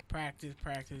intermingle, practice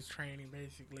training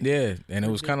basically. Yeah, and it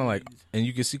was kind of like, and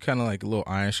you can see kind of like a little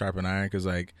iron sharpen iron because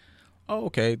like, oh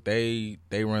okay, they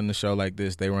run the show like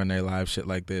this, they run their live shit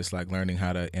like this, like learning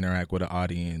how to interact with an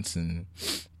audience and,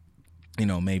 you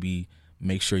know, maybe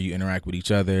make sure you interact with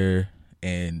each other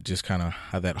and just kind of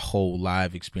how that whole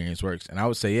live experience works. And I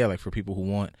would say, yeah, like for people who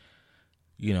want,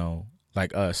 you know,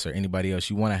 like us or anybody else,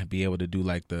 you want to be able to do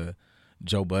like the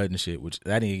Joe Budden shit, which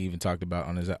I didn't even talked about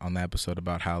on the episode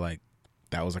about how like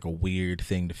that was like a weird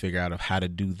thing to figure out of how to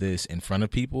do this in front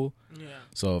of people. Yeah.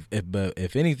 So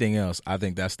if anything else, I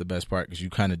think that's the best part because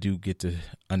you kind of do get to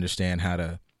understand how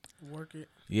to work it.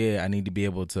 Yeah, I need to be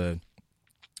able to,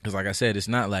 because like I said, it's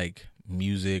not like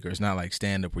music or it's not like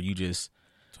stand up where you just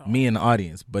me and the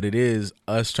audience, but it is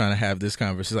us trying to have this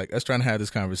conversation, like us trying to have this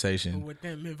conversation but with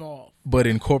them involved, but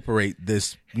incorporate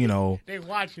this, you know, they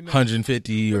watching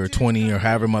 150 or 20 or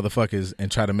however motherfuckers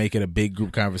and try to make it a big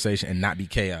group conversation and not be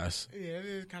chaos. Yeah, it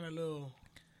is kind of little.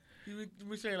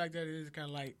 We say it like that. It is kind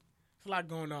of like it's a lot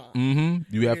going on.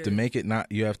 Mm-hmm. You have to make it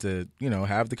not. You have to, you know,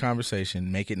 have the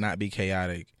conversation, make it not be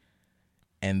chaotic,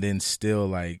 and then still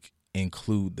like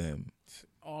include them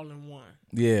all in one.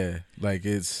 Yeah, like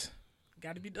it's.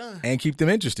 Got to be done and keep them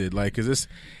interested, like, cause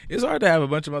it's hard to have a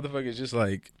bunch of motherfuckers just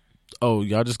like, oh,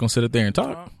 y'all just gonna sit up there and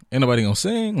talk. Ain't nobody gonna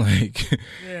sing, like,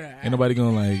 ain't nobody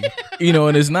gonna like, you know.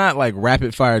 And it's not like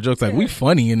rapid fire jokes. Like we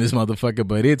funny in this motherfucker,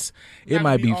 but it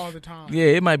might be all the time. Yeah,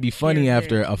 it might be funny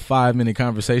after a 5-minute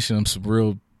conversation of some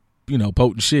real, you know,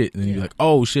 potent shit, and then you be like,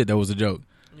 oh shit, that was a joke.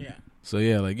 Yeah. So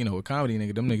yeah, like, you know, with comedy,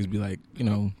 nigga, them niggas be like, you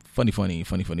know, funny from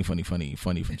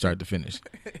start to finish.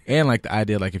 And like the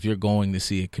idea, like if you're going to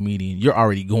see a comedian, you're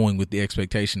already going with the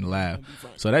expectation to laugh.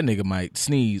 So that nigga might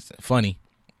sneeze, funny.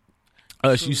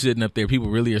 Us, you sitting up there, people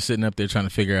really are sitting up there trying to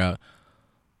figure out,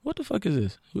 what the fuck is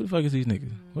this? Who the fuck is these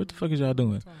niggas? What the fuck is y'all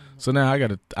doing? So now I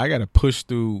gotta push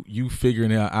through you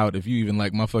figuring out if you even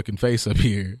like my fucking face up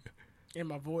here. And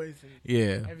my voice and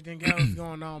yeah, everything else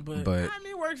going on. But I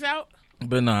mean, it works out.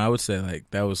 But no, I would say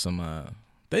like that was some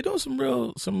they doing some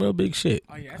real big shit.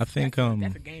 Oh yeah, I think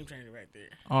that's a game changer right there.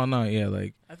 Oh no, yeah,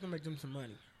 like That's gonna make them some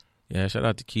money. yeah. Shout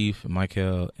out to Keith and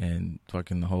Michael and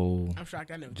fucking the whole I'm shocked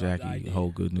I never Jackie,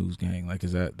 whole Good News gang. Like,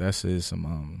 is that's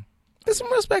some there's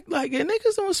some respect. Like, yeah,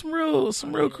 niggas doing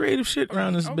some real creative shit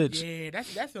around this bitch. Yeah,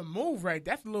 that's a move right.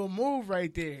 That's a little move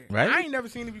right there. Right? I ain't never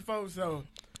seen it before, so.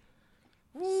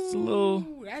 It's a little,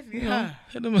 That's you know,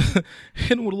 hit him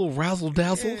with a little razzle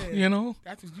dazzle, Yeah. you know.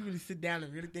 That's what you really sit down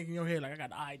and really think in your head. Like, I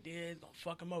got the idea. Don't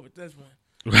fuck him up with this one.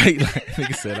 Right, like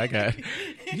nigga said, I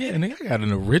got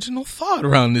an original thought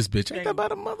around this bitch. Ain't that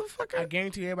about a I motherfucker?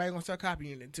 guarantee everybody gonna start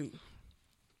copying it too.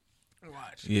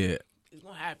 Watch. Yeah, It's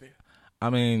gonna happen. I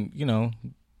mean, you know,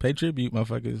 pay tribute,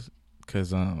 motherfuckers,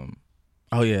 because oh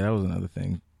yeah, that was another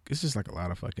thing. It's just like a lot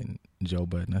of fucking Joe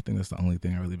Budden. I think that's the only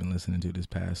thing I really been listening to this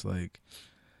past, like,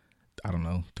 I don't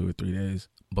know, 2 or 3 days.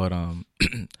 But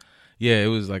yeah, it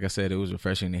was, like I said, it was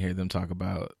refreshing to hear them talk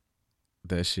about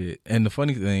that shit. And the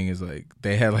funny thing is, like,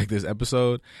 they had like this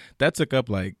episode that took up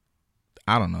like,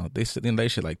 I don't know, they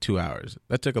shit like 2 hours.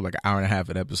 That took up like an hour and a half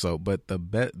an episode. But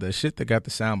the shit that got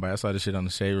the soundbite, I saw the shit on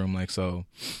the Shade Room. Like, so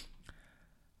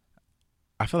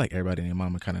I feel like everybody and their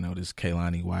mama kind of know this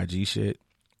Kehlani YG shit.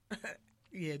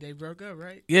 Yeah, they broke up,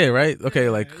 right? Yeah, right. Okay, Yeah,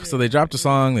 like yeah, so they dropped a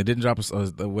song. They didn't drop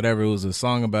whatever. It was a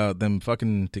song about them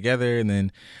fucking together, and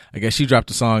then I guess she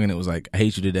dropped a song, and it was like, "I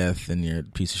hate you to death," and you're a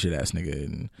piece of shit ass nigga,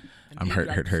 and I'm did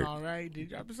hurt. Song, right? Did you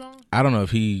drop the song? I don't know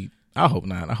if he. I hope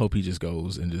not. I hope he just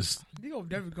goes and just. You gonna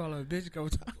definitely call her a bitch go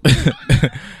time.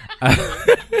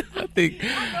 I think.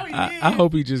 know he I did.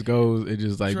 hope he just goes and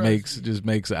just like Trust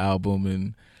makes an album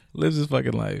and lives his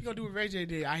fucking You life. gonna do what Ray J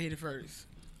did? I hit it first.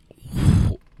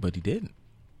 But he didn't.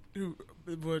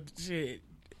 But shit,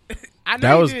 I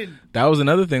know he didn't. That was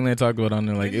another thing they talked about on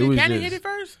there. Like, it was Can he just. hit it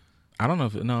first? I don't know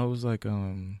if it was like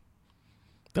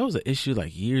that was an issue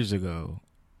like years ago.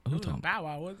 Who It was a talking? Bow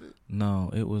Wow, was it? No,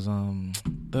 it was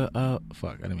the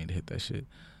fuck, I didn't mean to hit that shit.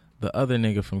 The other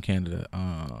nigga from Canada,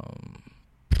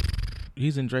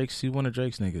 he's in Drake's. He's one of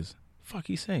Drake's niggas. Fuck,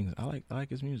 he sings. I like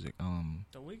his music.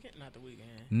 The Weeknd, not the Weeknd.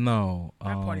 No,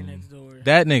 Not Party Next Door.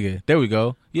 that nigga. There we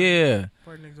go. Yeah,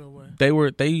 Party Next Door.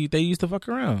 What? they used to fuck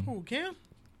around. Who? Kim?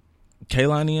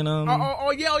 Kehlani and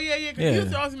Oh yeah. Cause Yeah. he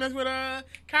used to also mess with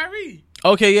Kyrie.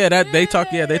 Okay, yeah, that they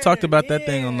talked about that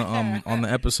thing on the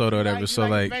episode or whatever. He So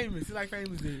like, famous. He like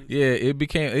famous dudes. yeah,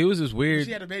 it was just weird.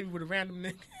 She had a baby with a random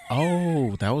nigga.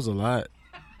 Oh, that was a lot.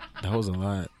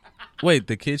 Wait,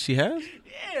 the kid she has?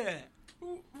 Yeah.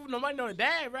 Who nobody know the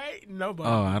dad, right? Nobody.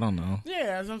 Oh, I don't know. Yeah,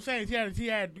 that's what I'm saying. She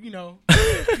had you know,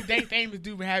 she date famous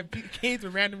dude but have kids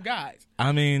with random guys.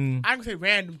 I mean, I can say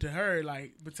random to her,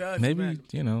 like, but to us, it's maybe, random.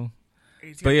 you know.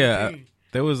 She But had yeah, 15.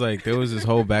 there was this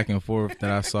whole back and forth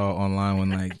that I saw online when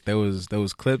like there was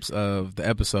clips of the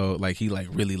episode, like he like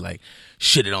really like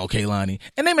shitted on Kehlani,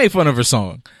 and they made fun of her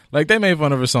song. Like, they made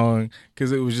fun of her song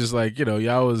because it was just like, you know,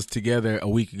 y'all was together a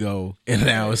week ago, and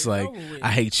now it's like, over with.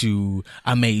 I hate you,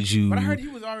 I made you. But I heard he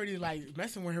was already like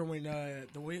messing with her when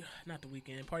not the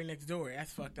Weeknd, Party Next Door.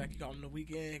 That's fucked up. He called him the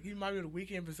Weeknd. He might be the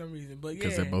Weeknd for some reason, but yeah,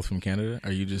 Because they're both from Canada.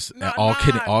 Are you just Nah,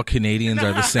 all Canadians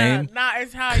are the same? Nah,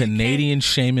 it's how Canadian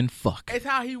shaming fuck. It's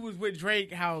how he was with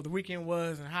Drake, how the Weeknd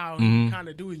was, and how Mm-hmm. he kind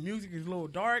of do his music is a little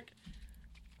dark.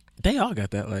 They all got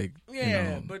that, like, Yeah, you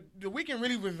know. but the Weeknd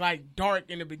really was like dark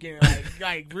in the beginning,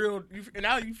 like real. And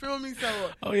now you feel me? So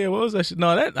Oh yeah, what was that shit?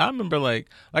 No, that I remember like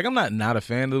I'm not a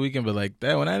fan of the Weeknd, but like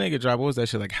that when that nigga dropped, what was that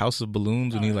shit, like House of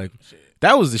Balloons, when he like shit.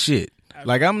 that was the shit.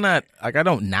 Like, I'm not like, I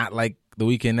don't not like the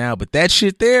Weeknd now, but that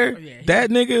shit there, yeah, that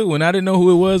nigga, when I didn't know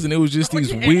who it was, and it was just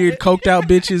these weird coked out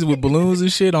bitches with balloons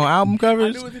and shit on album I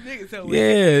covers. knew it was a nigga. So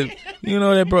Yeah, you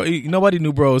know that bro. Nobody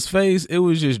knew bro's face. It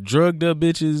was just drugged up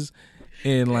bitches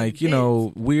in like, you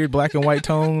know, weird black and white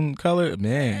tone color.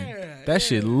 Man, Yeah, that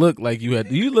shit looked like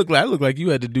I looked like you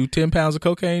had to do 10 pounds of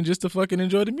cocaine just to fucking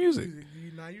enjoy the music.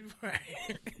 you know you right.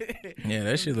 Yeah,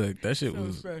 that shit so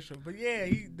was. special. But yeah,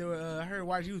 I heard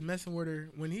YG was messing with her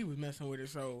when he was messing with her.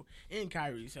 So in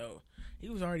Kyrie, so he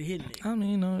was already hitting it. I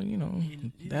mean, you know,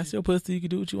 that's your pussy. You can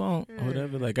do what you want or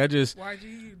whatever. Like, I just.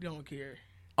 YG don't care.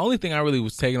 Only thing I really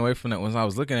was taking away from that was I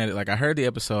was looking at it, like, I heard the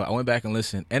episode, I went back and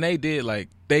listened, and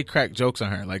they cracked jokes on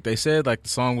her. Like, they said, like, the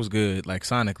song was good, like,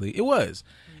 sonically. It was.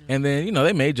 And then, you know,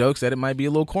 they made jokes that it might be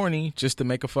a little corny just to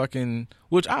make a fucking,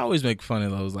 which I always make fun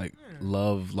of those, like,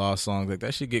 love, lost songs. Like,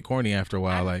 that shit get corny after a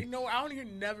while. Like, You know, I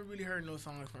never really heard no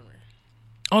songs from her.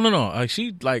 oh, no. Like,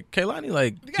 she, like, Kehlani,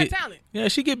 like. You got talent. Yeah,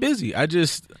 she get busy. I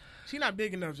just. She not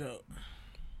big enough, Joe.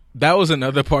 that was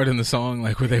another part in the song,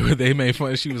 like where they made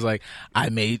fun. She was like, "I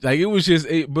made," like it was just.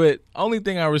 But only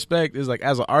thing I respect is like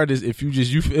as an artist, if you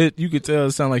could tell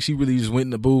it sounded like she really just went in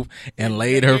the booth and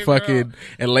laid her fucking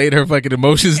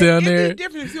emotions down there. It's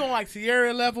different if you on like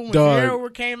Sierra level when Dog,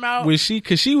 Sierra came out.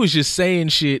 Because she was just saying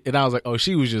shit, and I was like, oh,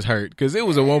 she was just hurt. Because it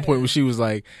was at one point where she was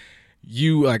like,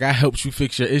 I helped you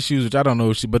fix your issues, which I don't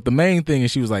know. But the main thing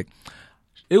is she was like.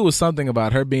 It was something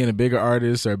about her being a bigger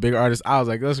artist. I was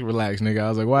like, let's relax, nigga. I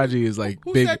was like, YG is like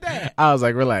Who big. said that? I was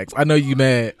like, relax. I know you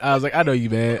mad. I was like, I know you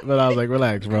mad, but I was like,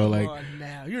 relax, bro. Like,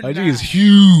 YG is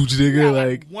huge, nigga.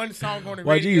 Like one song on the YG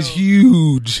radio. is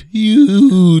huge.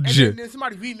 And then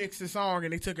somebody remixed the song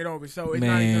and they took it over. So it's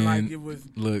not even like it was.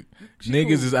 Look, She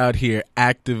niggas cool. is out here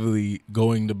actively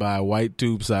going to buy white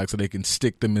tube socks so they can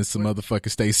stick them in some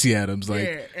motherfucking Stacey Adams. Like,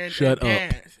 Yeah, and shut up.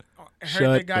 dance.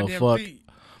 Shut the fuck.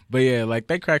 But yeah, like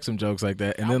they cracked some jokes like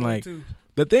that, and I then would like too.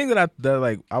 the thing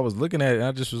that I was looking at it, and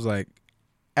I just was like,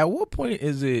 at what point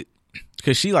is it?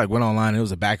 Because she like went online, and it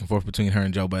was a back and forth between her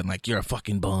and Joe Budden, like you're a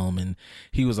fucking bum, and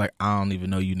he was like, I don't even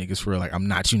know you niggas for real, like I'm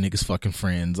not you niggas fucking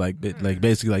friends, like like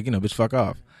basically like bitch fuck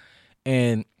off,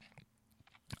 and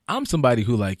I'm somebody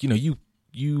who like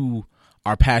you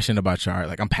are passionate about your art,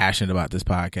 like I'm passionate about this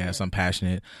podcast, I'm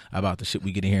passionate about the shit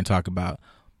we get in here and talk about,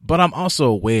 but I'm also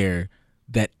aware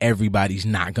that everybody's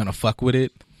not gonna fuck with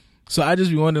it. So I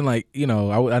just be wondering, like,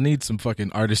 I need some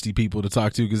fucking artisty people to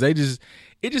talk to, because it just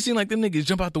seemed like them niggas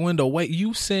jump out the window. Wait,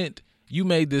 you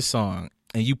made this song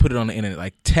and you put it on the internet.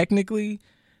 Like, technically,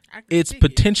 it's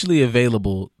potentially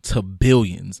available to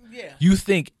billions. Yeah. You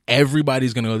think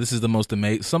everybody's gonna go, this is the most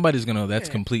amazing, somebody's gonna go, that's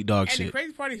complete dog And shit. the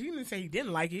crazy part is he didn't say he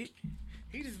didn't like it.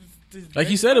 He just Like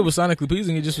he said it was sonically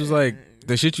pleasing. It just was like,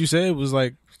 the shit you said was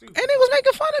like, and he was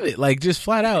making fun of it, like just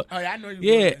flat out. Oh yeah, I know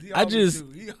you. Yeah, was. He I always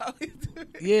just- do. He always do.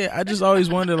 Yeah, I just always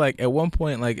wonder, like, at one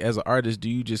point, like, as an artist, do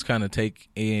you just kind of take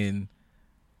in,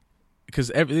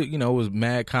 because it was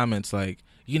mad comments like,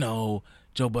 Joe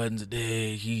Budden's a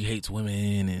dick, he hates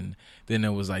women, and then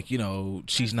it was like,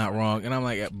 she's not wrong, and I'm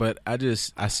like, but you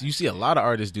see a lot of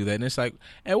artists do that, and it's like,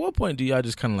 at what point do y'all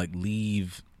just kind of like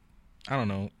leave? I don't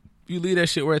know. You leave that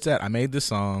shit where it's at. I made this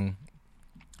song.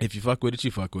 If you fuck with it,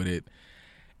 you fuck with it.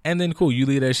 And then cool, you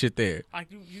leave that shit there. Like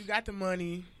you got the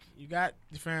money, you got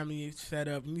the family set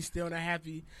up, and you still not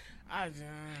happy.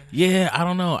 Yeah, I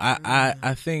don't know.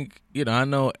 I think, I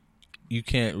know you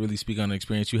can't really speak on the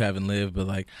experience you haven't lived, but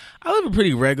like I live a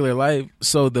pretty regular life.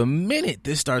 So the minute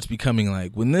this starts becoming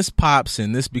like, when this pops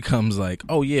and this becomes like,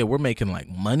 oh yeah, we're making like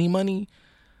money,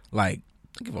 like I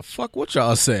don't give a fuck what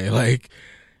y'all say. Like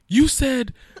you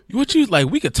said what you like,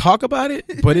 we could talk about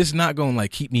it, but it's not gonna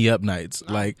like keep me up nights.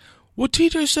 Like what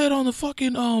TJ said on the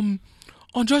fucking on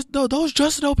those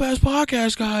Justin Lopez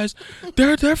podcast guys,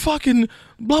 they're fucking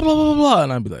blah blah blah blah,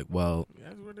 and I'd be like, well,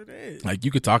 That's what it is. like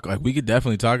you could talk, like we could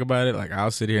definitely talk about it. Like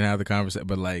I'll sit here and have the conversation,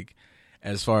 but like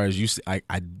as far as you, I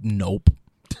nope,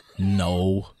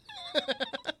 no,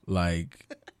 like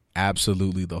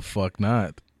absolutely the fuck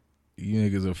not. You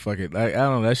niggas are fucking. Like, I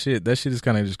don't know, that shit is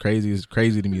kind of just crazy. It's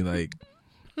crazy to me. Like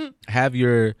have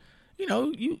your. I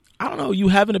don't know, you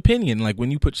have an opinion, like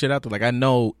when you put shit out there, like I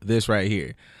know this right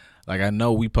here, like I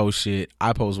know we post shit,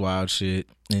 I post wild shit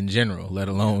in general, let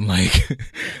alone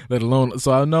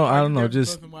so I don't know,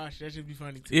 just That should be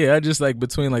funny too. yeah, I just like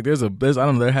between like there's I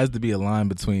don't know, there has to be a line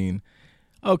between,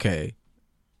 okay,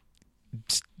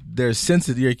 there's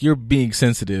sensitive, like you're being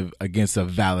sensitive against a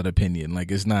valid opinion,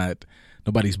 like it's not,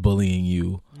 nobody's bullying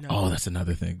you. No. Oh, that's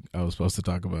another thing I was supposed to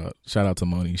talk about. Shout out to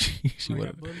Moni. She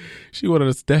wanted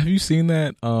us. Have you seen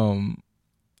that?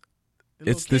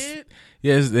 It's this. Kid?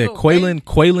 Yes, yeah, Little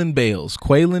Quaylen Bales.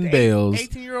 Quaylen Bales.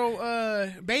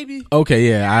 18-year-old baby. Okay,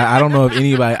 yeah. I don't know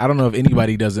if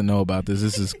anybody doesn't know about this.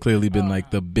 This has clearly been like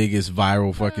the biggest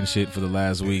viral fucking shit for the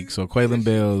last week. So Quaylen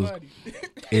Bales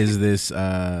is this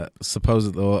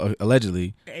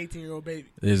allegedly 18-year-old baby.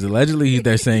 There's allegedly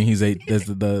they're saying he's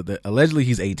allegedly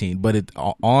he's 18, but it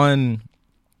on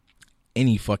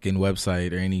any fucking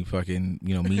website or any fucking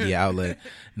media outlet,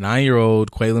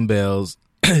 9-year-old Quaylen Bales,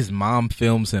 his mom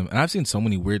films him, and I've seen so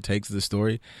many weird takes of the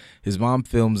story. His mom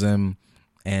films him,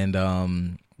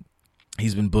 and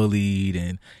he's been bullied,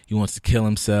 and he wants to kill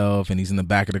himself, and he's in the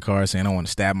back of the car saying, "I want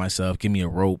to stab myself. Give me a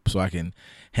rope so I can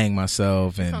hang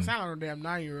myself." And Sounds like a damn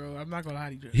 9-year-old. I'm not gonna lie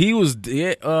to you. he was,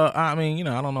 I mean,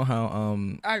 I don't know how. I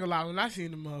ain't gonna lie. When I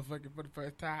seen the motherfucker for the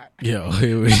first time, Yo.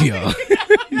 When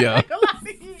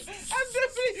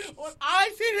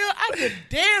I seen him, I said,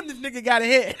 "Damn, this nigga got a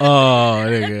hit." Oh,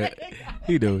 nigga.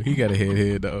 He do. He got a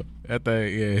head though. I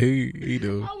think, yeah, he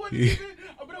do. I wasn't even,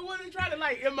 but I wasn't trying to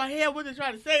like in my head. I wasn't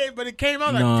trying to say it, but it came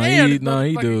out No, like, damn, he this no,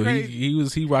 he motherfucking do.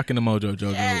 crazy. He rocking the Mojo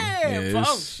Jojo. Yeah,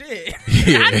 it's- shit.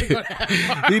 Yeah. I didn't go that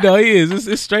far. he know he is.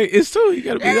 It's straight. It's true. You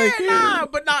gotta be Yeah, like, nah,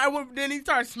 but nah. Then he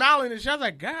started smiling and shit. I was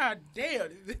like, God damn.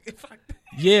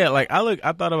 yeah. Like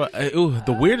I thought about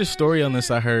the weirdest story on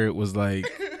this I heard was like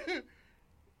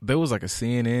there was like a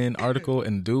CNN article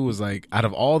and the dude was like, out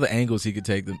of all the angles he could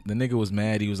take, the nigga was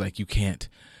mad. He was like, you can't.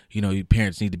 You know,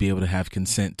 parents need to be able to have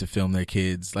consent to film their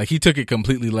kids. Like he took it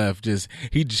completely left. Just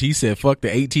he said, "Fuck the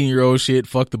 18-year-old shit.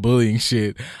 Fuck the bullying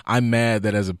shit. I'm mad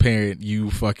that as a parent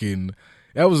you fucking."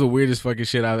 That was the weirdest fucking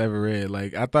shit I've ever read.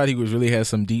 Like I thought he was really had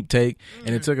some deep take,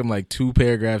 and it took him like 2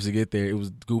 paragraphs to get there. It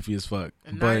was goofy as fuck.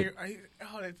 And But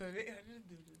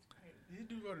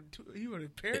he wrote a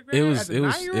paragraph. it was as a it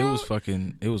was 9-year-old?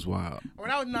 fucking it was wild. When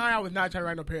I was 9, I was not trying to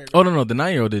write no paragraph. Oh no, the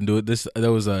 9-year-old didn't do it.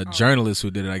 There was a journalist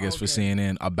who did it, I guess, for Okay.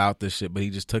 CNN about this shit. But he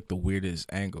just took the weirdest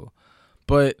angle.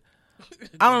 But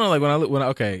I don't know. Like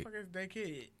okay, Fuck is that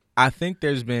kid? I think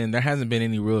there hasn't been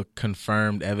any real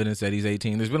confirmed evidence that he's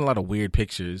 18. There's been a lot of weird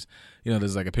pictures. You know,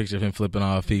 there's like a picture of him flipping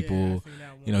off people. Yeah, I seen that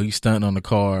one. You know, he's stunting on the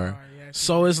car. Yeah, I seen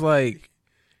So that. it's like,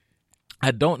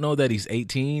 I don't know that he's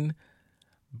 18,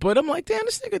 but I'm like, damn,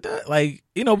 this nigga does. Like,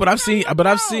 you know, but I've seen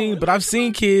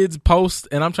kids post,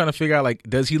 and I'm trying to figure out, like,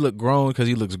 does he look grown because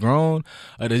he looks grown,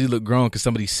 or does he look grown because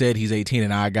somebody said he's 18,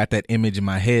 and I got that image in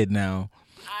my head now,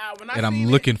 When I and I'm seen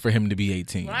it- looking for him to be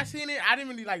 18. When I seen it, I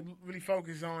didn't really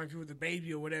focus on if he was a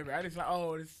baby or whatever. I just like,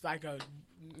 oh, it's like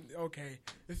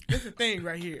this a thing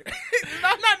right here.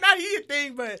 not he a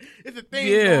thing, but it's a thing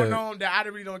Yeah. going on that I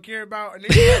really don't care about. And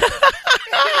then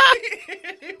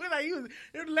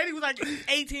the lady was like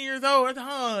 18 years old. I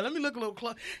said, let me look a little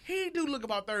close. He do look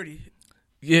about 30.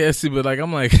 Yeah, see, but like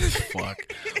I'm like,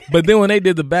 fuck. But then when they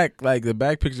did the back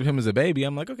picture of him as a baby,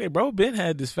 I'm like, okay, bro, Ben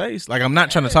had this face. Like I'm not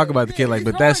trying to talk about the kid, like,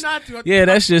 he's but that's trying not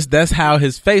to. that's how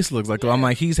his face looks. Like I'm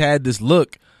like, he's had this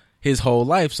look his whole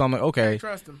life, so I'm like, okay.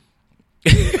 Trust him.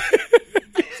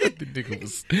 The nigga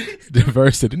was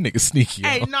diverse. The nigga sneaky.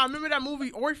 Hey, yo. nah, remember that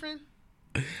movie Orphan?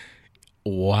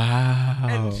 Wow.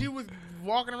 And she was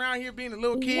walking around here being a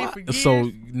little kid for years.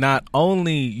 So not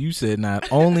only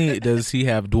does he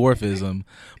have dwarfism,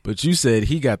 but you said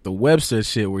he got the Webster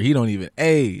shit where he don't even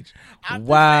age. I'm just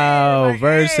Wow. saying, like,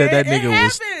 Verge hey, said that it nigga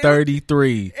was happens.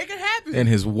 33 It can happen. and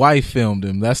his wife filmed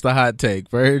him. That's the hot take.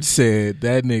 Verge said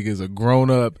that nigga's a grown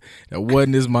up. That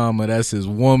wasn't his mama. That's his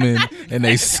woman. And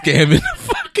they scamming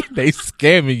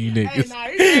you Hey, niggas. nah, that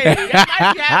might be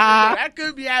happening. That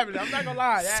could be happening. I'm not gonna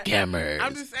lie. Scammers.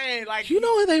 I'm just saying, like, You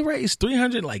know they raised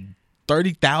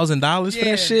 $330,000 for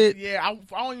that shit. Yeah, I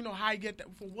don't even know how you get that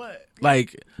for what.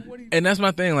 Like, What do you- and that's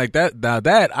my thing. Like that I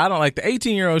don't like. The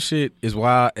 18-year-old shit is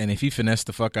wild, and if he finessed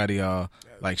the fuck out of y'all,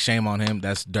 like, shame on him.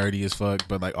 That's dirty as fuck.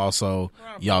 But like, also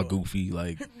y'all goofy.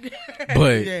 Like,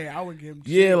 but yeah, I would give him.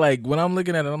 yeah, like when I'm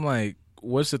looking at it, I'm like,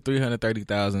 what's the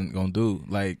 330,000 gonna do?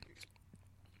 Like,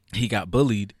 he got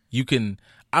bullied. You can,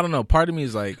 I don't know. Part of me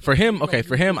is like, for him,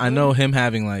 I know him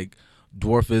having like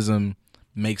dwarfism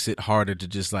makes it harder to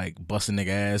just like bust a nigga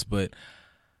ass, but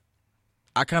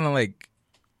I kind of like,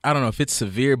 I don't know if it's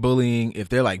severe bullying, if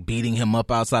they're like beating him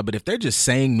up outside, but if they're just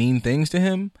saying mean things to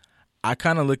him, I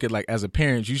kind of look at, like, as a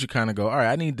parent, you should kind of go, all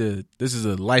right, this is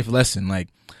a life lesson, like,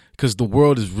 because the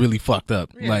world is really fucked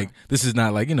up. Yeah. Like, this is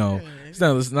not like, you know, it's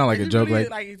not like a joke. Really,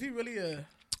 Like, is he really a?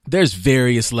 there's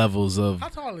various levels of How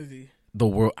tall is he? the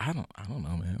world. I don't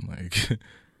know, man. Like,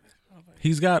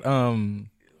 he's got the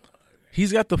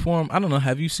form. I don't know.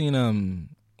 Have you seen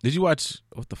did you watch,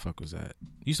 what the fuck was that? You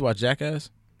used to watch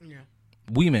Jackass? Yeah.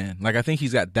 Wee Man. Like, I think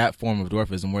he's got that form of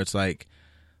dwarfism where it's like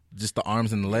just the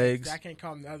arms and the legs. I can't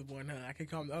call him the other one, huh? I can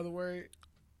call him the other word.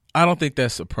 I don't think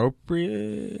that's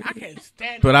appropriate. I can't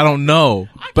stand. But I don't know.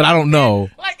 But I don't know.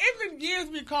 Like, it's been years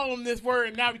we call him this word,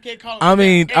 and now we can't call him. I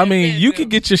mean, that. you can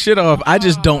get your shit off. I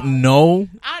just don't know.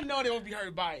 I know they won't be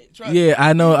hurt by it. Trust Yeah, me.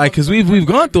 I know. Like, cause we've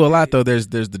gone through a lot though. There's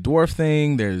the dwarf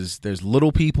thing. There's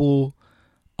little people.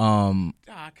 Oh,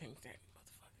 I can't stand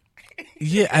it, motherfucker.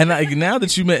 Yeah, and like, now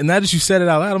that you said it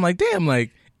out loud, I'm like, damn. Like,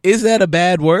 is that a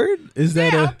bad word? Is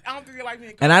that Yeah, a? I don't think they like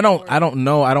being called And I that word. don't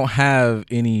know. I don't have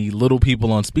any little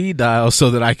people on speed dial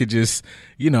so that I could just,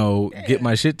 get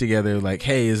my shit together. Like,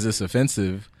 hey, is this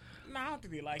offensive? No, I don't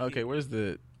think they like Okay, it. where's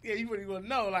the? Yeah, you wouldn't even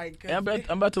know, like, 'cause I'm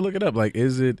about to look it up. Like,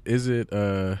 is it? if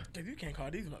you can't call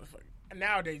these motherfuckers. And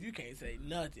nowadays, you can't say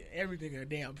nothing. Everything a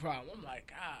damn problem. I'm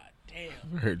like, God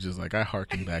damn. Just like, I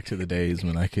harken back to the days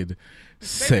when I could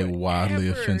say wildly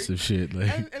whatever. offensive shit. Like,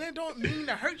 And it don't mean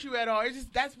to hurt you at all. It's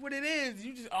just, that's what it is.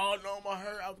 You just, oh, no, my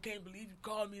hurt. I can't believe you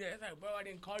called me that. It's like, bro, I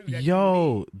didn't call you that.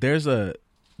 yo, there's a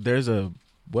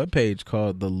webpage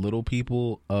called the Little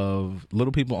People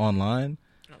Online.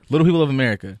 Little People of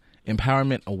America,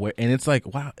 empowerment aware, and it's like,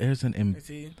 wow, there's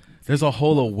there's a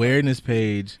whole awareness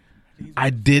page.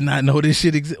 I did not know this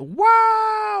shit exists.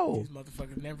 Wow. These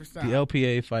motherfuckers never stop. The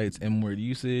LPA fights M-word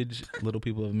usage. Little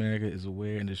People of America is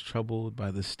aware and is troubled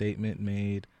by the statement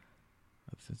made.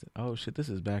 Oh shit, this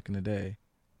is back in the day.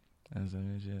 As a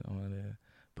midget,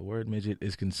 the word midget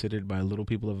is considered by Little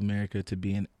People of America to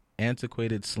be an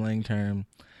antiquated slang term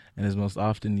and is most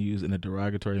often used in a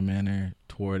derogatory manner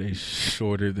toward a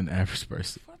shorter than average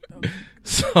person.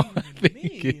 So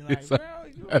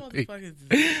I think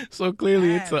so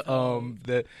clearly it's a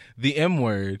the M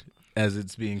word, as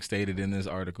it's being stated in this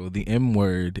article. The M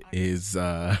word is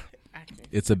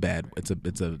it's a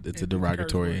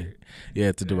derogatory. Yeah,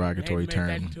 it's a derogatory term.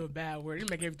 Make that into a bad word. You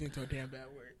make everything into a damn bad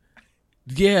word.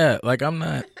 Yeah, like I'm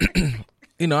not.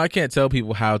 I can't tell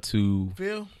people how to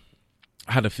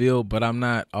feel, but I'm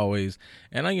not always.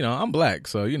 And I'm black,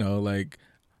 so like.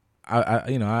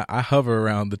 I hover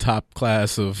around the top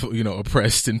class of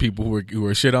oppressed and people who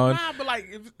are shit on. Nah, but like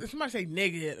if somebody say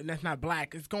nigga and that's not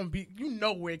black, it's gonna be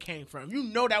where it came from.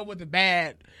 That was a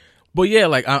bad. But yeah,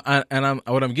 like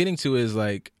what I'm getting to is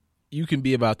like you can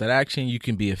be about that action, you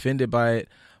can be offended by it,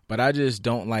 but I just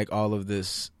don't like all of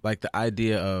this. Like the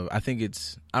idea of I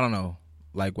don't know.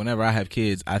 Like whenever I have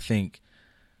kids, I think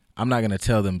I'm not gonna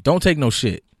tell them don't take no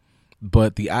shit.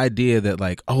 But the idea that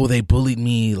like, oh, they bullied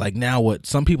me, like now what?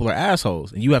 Some people are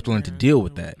assholes, and you have to learn to deal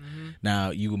with that. Mm-hmm.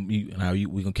 Now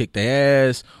we gonna kick their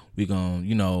ass. We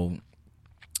gonna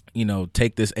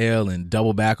take this L and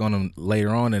double back on them later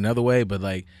on another way. But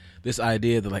like this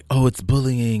idea that like, oh, it's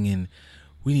bullying and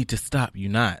we need to stop.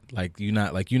 You're not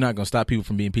gonna stop people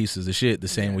from being pieces of shit the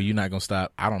same way you're not gonna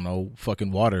stop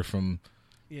fucking water from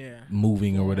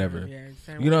moving or whatever.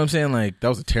 You know what I'm saying? Like that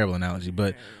was a terrible analogy,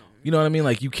 but. You know what I mean?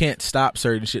 Like, you can't stop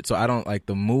certain shit. So I don't like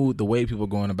the way people are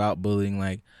going about bullying.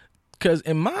 Like, because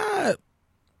in my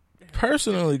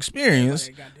personal experience,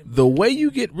 the way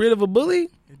you get rid of a bully,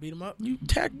 beat them up.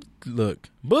 Look,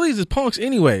 bullies is punks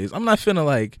anyways. I'm not finna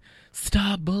like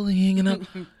stop bullying and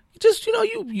just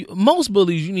most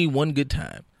bullies you need one good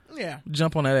time. Yeah,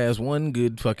 jump on that ass one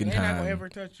good fucking time. They're not gonna ever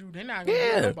touch you. They're not gonna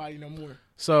hurt nobody no more.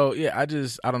 So yeah, I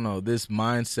don't know this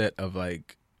mindset of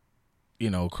like.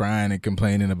 Crying and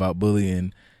complaining about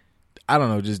bullying. I don't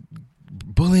know, just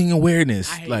bullying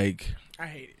awareness. I hate it. I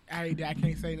hate it. I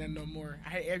can't say nothing no more. I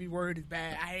hate every word is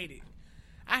bad. I hate it.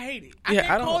 I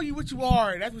can't call you what you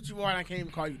are. That's what you are, and I can't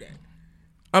even call you that.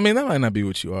 I mean, that might not be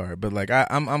what you are, but like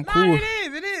I'm cool.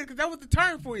 It is, because that was the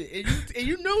term for you, and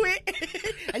you knew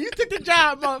it, and you took the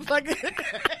job, motherfucker.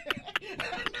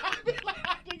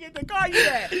 I didn't get to call you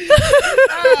that.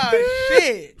 Oh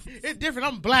shit, it's different.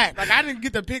 I'm black. Like I didn't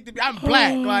get to pick. I'm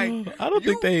black. Like I don't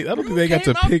think they got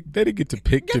to pick. They didn't get to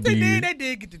pick to be. They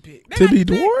did get to pick. To be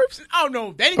dwarves? Oh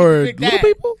no, they didn't get to pick that. Or little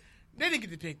people? They didn't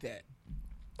get to pick that.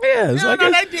 Yeah, no,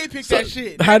 they did pick that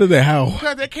shit. How did they? How?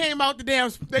 Because they came out the came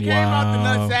out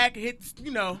the nutsack and hit.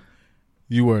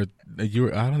 You were.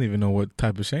 I don't even know what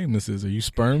type of shame this is. Are you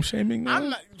sperm shaming now? I'm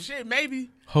not. Shit, maybe.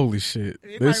 Holy shit!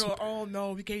 Oh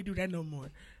no, we can't do that no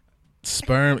more.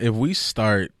 Sperm. If we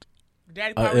start.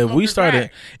 If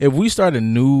we start a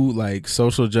new like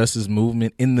social justice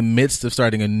movement in the midst of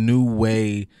starting a new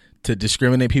way to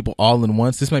discriminate people all in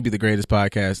once, this might be the greatest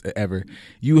podcast ever.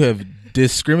 You have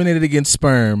discriminated against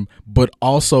sperm, but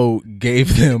also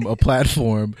gave them a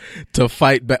platform to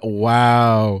fight back.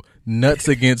 Wow, nuts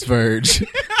against Verge.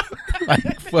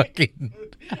 Like fucking.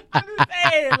 I'm just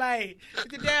saying, like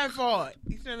it's your dad's fault.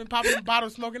 He's been popping the bottle,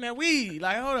 smoking that weed.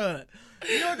 Like, hold up.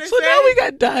 You know what they say? Now we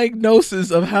got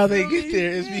diagnosis of how they get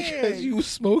there is because you was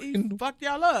smoking. He fucked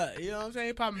y'all up. You know what I'm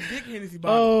saying? Popping big Hennessy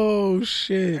bottle. Oh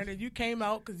shit! And then you came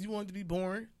out because you wanted to be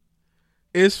born.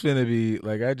 It's finna be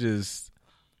like I just.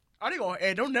 Oh, they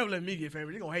gonna don't never let me get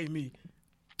famous. They gonna hate me.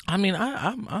 I mean,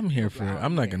 I'm here for it.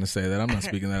 I'm not gonna say that. I'm not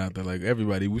speaking that out there. Like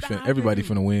everybody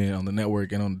finna win on the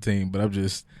network and on the team. But I'm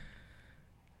just.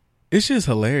 It's just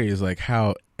hilarious, like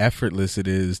how effortless it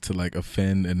is to like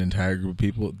offend an entire group of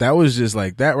people. That was just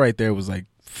like that right there was like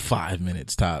 5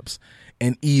 minutes tops,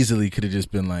 and easily could have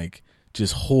just been like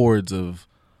just hordes of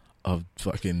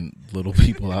fucking little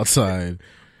people outside.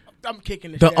 I'm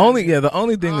kicking the only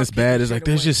thing that's bad is like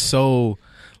there's just so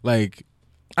like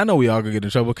I know we all gonna get in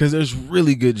trouble because there's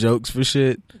really good jokes for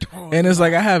shit, and it's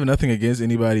like I have nothing against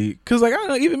anybody because like I don't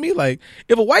know, even me, like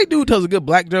if a white dude tells a good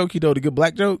black joke, he told a good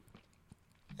black joke.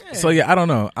 So yeah, I don't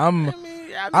know.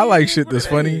 I like shit that's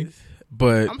funny.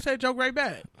 But I'm gonna say joke right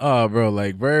back. oh, bro,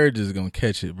 like Verge is gonna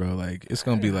catch it, bro. Like it's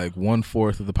gonna be like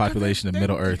 1/4 of the population of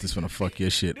Middle Earth is gonna fuck your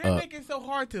shit They're up. making it so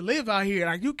hard to live out here.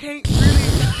 Like you can't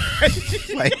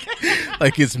really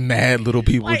like it's mad little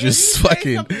people like, just if you say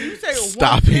fucking something, you say one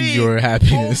stopping thing, your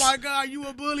happiness. Oh my God, you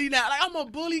a bully now? Like I'm a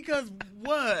bully because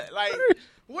what? Like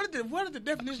what is the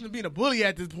definition of being a bully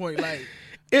at this point? Like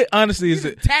It honestly is.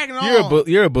 tagging on.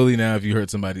 You're a bully now if you hurt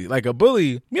somebody. Like a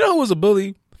bully. You know who was a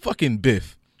bully? Fucking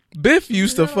Biff. Biff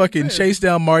used to fucking chase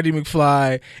down Marty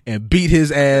McFly and beat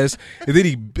his ass, and then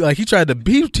he tried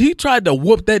to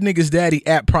whoop that nigga's daddy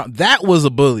at prom. That was a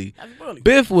bully. That's a bully.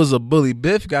 Biff was a bully.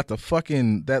 Biff got the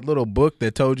fucking that little book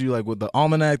that told you like with the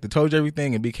almanac that told you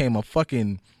everything and became a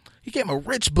fucking. He became a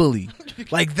rich bully.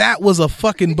 Like that was a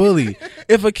fucking bully.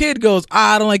 If a kid goes,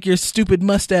 I don't like your stupid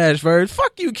mustache, Verge.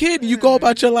 Fuck you, kid. You go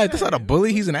about your life. That's not a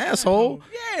bully. He's an asshole.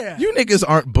 Yeah. You niggas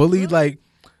aren't bullied. Like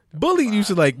bully used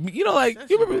to like you know like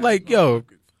you remember like yo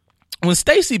when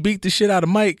Stacy beat the shit out of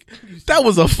Mike, that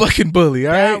was a fucking bully.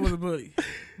 All right. That was a bully.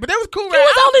 But that was cool. He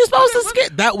was only supposed to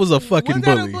skip. That was a fucking was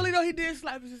that bully. a bully though? He did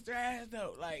slap his sister ass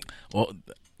though. Like Well,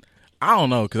 I don't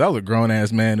know because I was a grown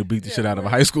ass man who beat the shit out of a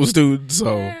high school student.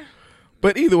 So. yeah.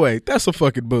 But either way, that's a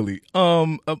fucking bully. A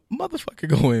motherfucker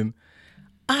going,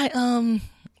 I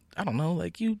don't know,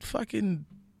 like you fucking,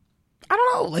 I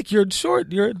don't know, like you're a short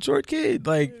kid.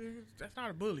 Like, That's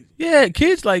not a bully. yeah,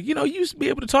 kids, like, you know, you used to be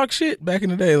able to talk shit back in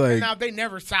the day. Like, Now if they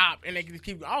never stop and they can just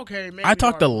keep okay, man. I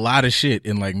talked a lot of shit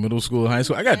in like middle school and high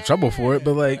school. I got in trouble for it,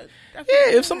 but like,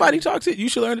 yeah, if somebody talks it, you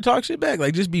should learn to talk shit back.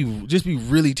 Like, just be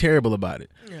really terrible about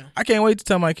it. Yeah. I can't wait to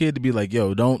tell my kid to be like,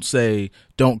 yo, don't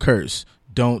curse.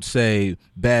 Don't say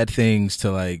bad things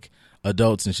to like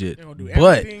adults and shit. They gonna do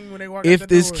But everything when they walk if out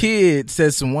the this door. kid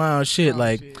says some wild shit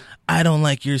like, shit. I don't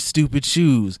like your stupid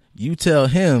shoes, you tell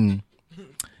him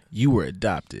you were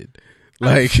adopted.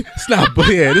 Like, it's not,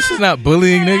 yeah, this is not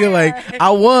bullying, nigga. Like,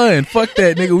 I won. Fuck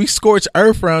that, nigga. We scorched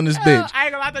earth around this bitch. I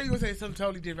ain't gonna. I thought you were gonna say something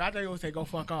totally different. I thought you were gonna say go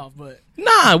fuck off, but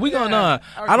Nah, we gonna nah.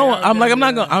 I don't. Okay, I'm like. okay, I'm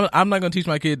not yeah. gonna. I'm not gonna teach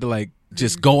my kid to like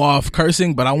just go off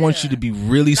cursing. But I want you to be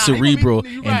really Nah, he gonna be- cerebral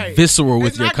you and right. visceral with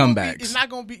It's your not gonna be- comebacks. It's not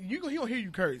gonna be you. He gonna hear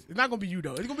you curse. It's not gonna be you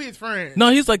though. It's gonna be his friend.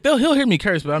 No, he's like he'll hear me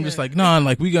curse, but I'm just like no.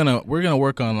 Like we're gonna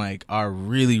work on like our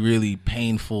really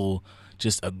painful,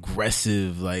 just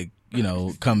aggressive like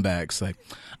comebacks. Like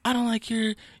I don't like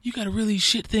you got a really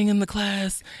shit thing in the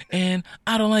class, and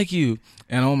I don't like you.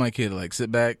 And I want my kid to like sit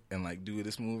back and like do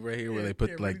this move right here where they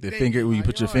put like their finger where you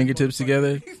put your fingertips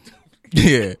together.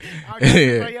 Yeah,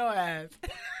 yeah. Your ass.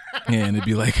 Yeah, and it'd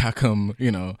be like, how come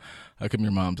your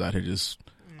mom's out here just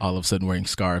all of a sudden wearing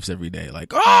scarves every day?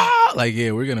 Like, like,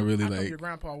 yeah, we're gonna really Your like,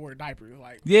 grandpa wore diapers.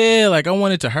 Like yeah, like I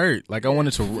want it to hurt. Like I want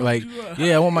it to like,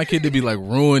 yeah, I want my kid to be like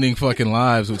ruining fucking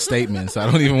lives with statements.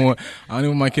 I don't even want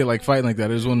my kid like fighting like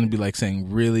that. I just want him to be like saying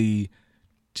really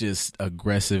just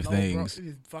aggressive things. Bro,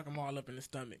 just fuck them all up in the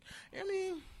stomach. I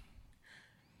mean,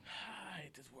 I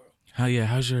hate this world.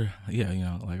 How's your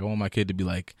like I want my kid to be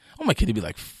like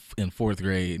in fourth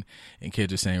grade and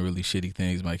kids are saying really shitty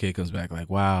things. My kid comes back like,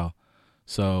 wow,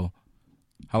 so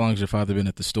how long has your father been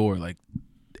at the store? Like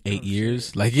 8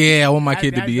 years? Like, yeah, I want my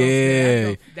kid to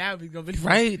be That would be gonna be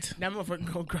right. That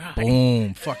motherfucker gonna cry.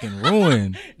 Boom, fucking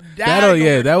ruin.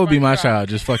 That That would be my child.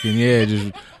 Just fucking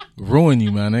just ruin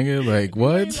you, my nigga. Like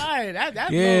what?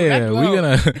 That's Yeah, low. we're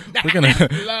gonna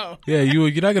Low. yeah, you're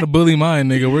not gonna bully mine,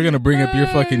 nigga. We're gonna bring up your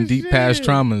fucking deep past shit.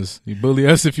 traumas. You bully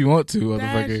us if you want to, That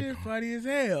motherfucker. shit funny as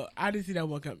hell. I didn't see that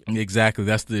one coming. Exactly.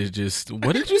 That's the just.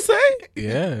 What did you say?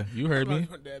 Yeah, you heard me.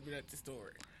 That's the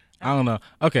story. I don't know.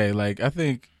 Okay, like I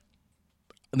think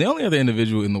the only other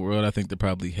individual in the world I think that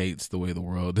probably hates the way the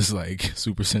world is like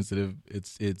super sensitive.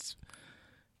 It's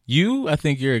you. I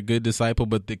think you're a good disciple,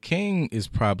 but the king is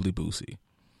probably Boosie.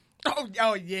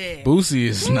 Oh yeah. Boosie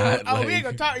is not. Oh, like, we ain't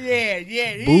gonna talk. Yeah.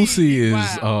 Boosie is.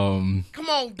 Wow. Come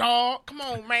on, dog. Come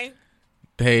on, man.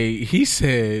 He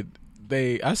said.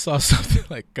 I saw something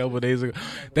like a couple of days ago.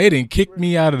 They didn't kick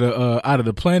me out of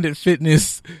the Planet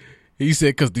Fitness. He said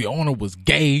because the owner was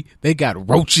gay. They got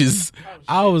roaches.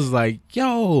 I was like,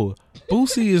 yo,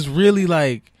 Boosie is really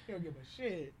like. He don't give a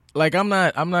shit. Like I'm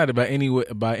not by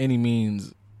any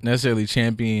means necessarily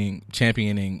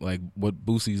championing like what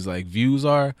Boosie's like views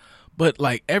are, but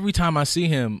like every time I see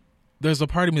him, there's a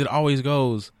part of me that always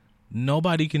goes,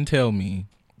 nobody can tell me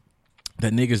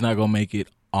that niggas not gonna make it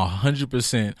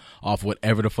 100% off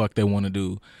whatever the fuck they want to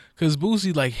do. Cause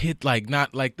Boosie like hit like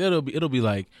not like it'll be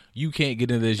like you can't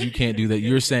get into this, you can't do that.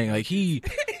 You're saying like he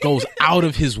goes out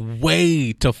of his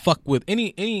way to fuck with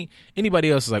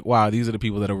anybody else is like, wow, these are the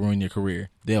people that'll ruin your career.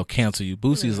 They'll cancel you.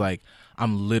 Boosie's like,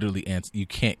 I'm literally you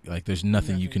can't, like, there's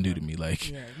nothing you can do to me.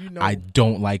 Like, Yeah, you know. I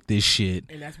don't like this shit.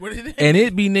 And that's what it is. And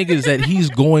it be niggas that he's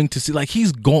going to see, like,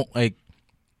 he's going, like,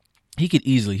 he could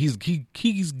easily, he's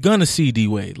gonna see D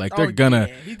Wade. Like, they're gonna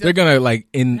like,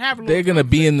 they're gonna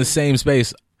be in the same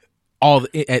space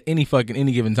at any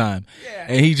given time. Yeah.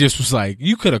 And he just was like,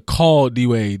 you could have called D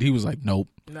Wade. He was like, nope.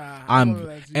 Nah, And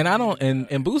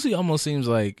Boosie almost seems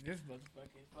like,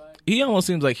 he almost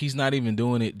seems like he's not even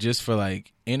doing it just for,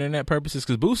 like, internet purposes,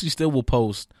 because Boosie still will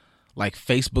post, like,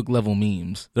 Facebook level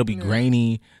memes. They'll be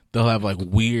grainy. They'll have, like,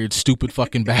 weird, stupid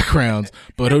fucking backgrounds,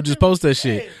 but he'll just post that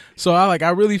shit. So I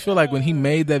really feel like when he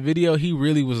made that video, he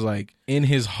really was, like, in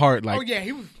his heart, like, oh yeah,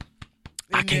 he was.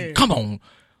 I can't, come on.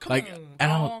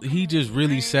 He just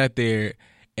really sat there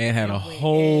and had a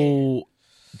whole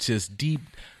just deep.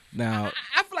 Now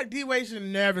I feel like D Wade should have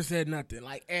never said nothing.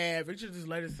 Like, he should just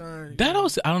let his son. that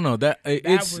also, I don't know,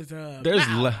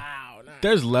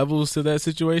 there's levels to that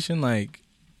situation. Like,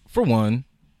 for one,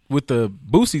 with the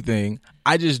Boosie thing,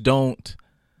 I don't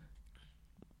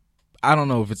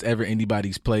know if it's ever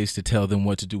anybody's place to tell them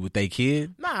what to do with their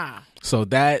kid. Nah. So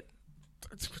that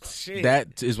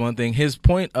is one thing. His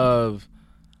point of,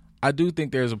 I do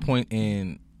think there's a point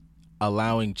in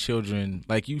allowing children,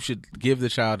 like, you should give the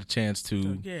child a chance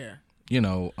to,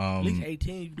 at least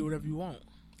 18, you can do whatever you want.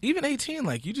 Even 18,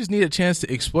 like, you just need a chance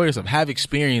to explore yourself, have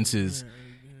experiences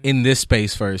in this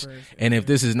space first. And if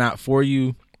this is not for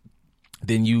you,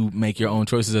 then you make your own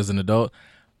choices as an adult.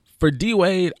 For D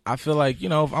Wade, I feel like,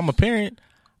 if I'm a parent,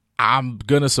 I'm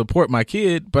gonna support my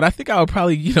kid, but I think I would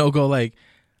probably, go like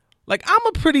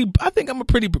I think I'm a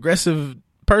pretty progressive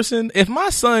person. If my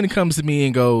son comes to me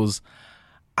and goes,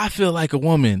 I feel like a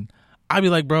woman, I'd be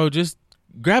like, bro, just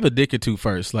grab a dick or two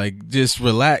first. Like, just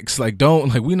relax. Like, don't,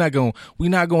 like, we not going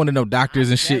to no doctors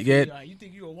and shit yet. You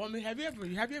think you a woman? Have you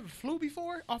ever flew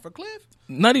before off a cliff?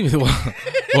 Not even.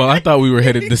 Well, I thought we were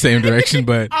headed the same direction,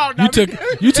 but you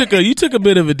took a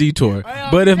bit of a detour.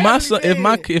 But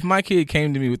if my kid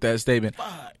came to me with that statement,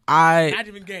 I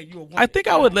think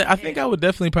I would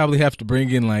definitely probably have to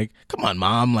bring in, like, come on,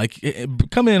 mom, like,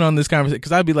 come in on this conversation,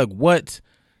 because I'd be like, what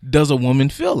does a woman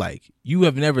feel like? You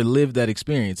have never lived that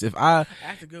experience.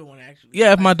 That's a good one, actually.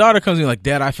 Yeah, if my daughter comes in like,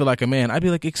 Dad, I feel like a man, I'd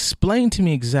be like, explain to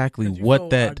me exactly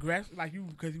what that.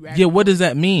 What does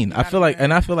that mean? I feel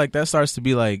like that starts to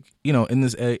be like, in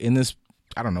this I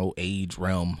don't know, age,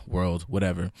 realm, world,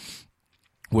 whatever,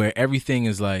 where everything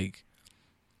is like,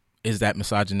 is that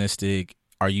misogynistic?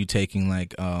 Are you taking,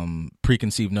 like,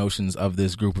 preconceived notions of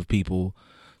this group of people?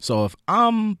 So if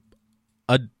I'm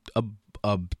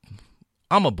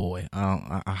I'm a boy,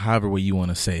 however way you want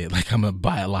to say it, like, I'm a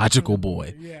biological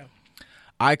boy. Yeah.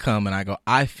 I come and I go,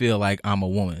 I feel like I'm a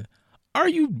woman. Are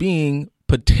you being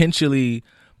potentially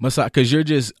because you're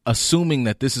just assuming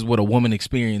that this is what a woman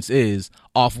experience is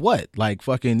off what? Like,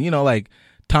 fucking, like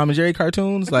Tom and Jerry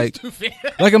cartoons? Like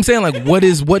I'm saying, like, what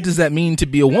does that mean to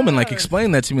be a woman? Like,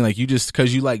 explain that to me. Like, you just,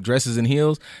 because you like dresses and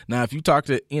heels. Now, if you talk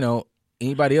to,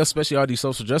 anybody else, especially all these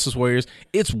social justice warriors,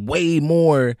 it's way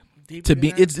more to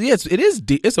be.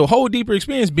 It's a whole deeper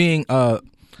experience being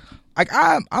like,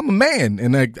 I'm a man,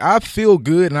 and, like, I feel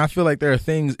good, and I feel like there are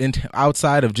things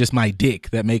outside of just my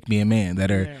dick that make me a man,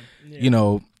 that are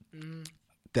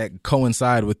that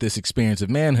coincide with this experience of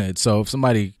manhood. So if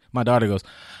my daughter goes,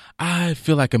 I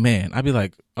feel like a man, I'd be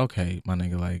like, okay, my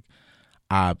nigga, like,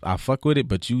 I fuck with it,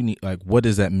 but you need, like, what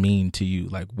does that mean to you?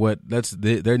 Like,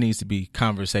 there needs to be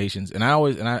conversations.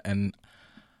 And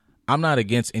I'm not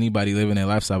against anybody living their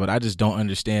lifestyle, but I just don't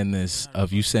understand this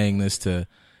of you saying this to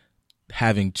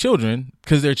having children,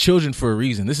 because they're children for a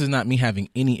reason. This is not me having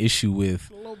any issue with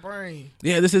little brain.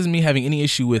 Yeah, this isn't me having any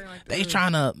issue with they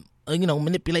trying to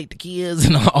manipulate the kids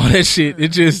and all that shit.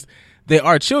 It just, they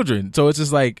are children, so it's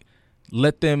just like,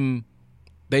 let them.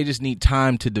 They just need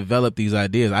time to develop these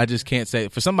ideas. I just can't say,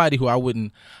 for somebody who I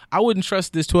wouldn't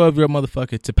trust this 12-year-old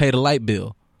motherfucker to pay the light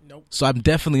bill. Nope. So I'm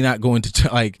definitely not going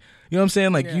to, like, you know what I'm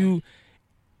saying? Like,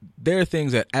 there are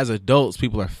things that as adults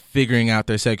people are figuring out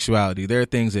their sexuality. There are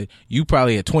things that you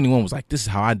probably at 21 was like, this is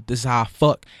how I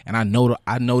fuck, and I know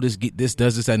this does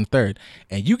this, that, and the third.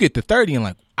 And you get to 30 and,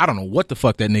 like, I don't know what the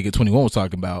fuck that nigga at 21 was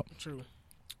talking about. True.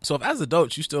 So if as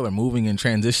adults you still are moving and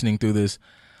transitioning through this,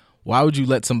 why would you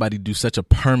let somebody do such a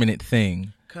permanent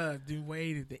thing cuz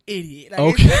Dwayne is the idiot. Like,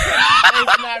 Okay.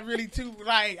 it's not really too,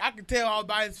 like, I can tell all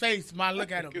by his face when I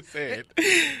look at him. He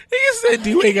said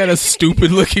D-Wade got a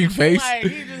stupid looking face. Like,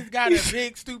 he just got a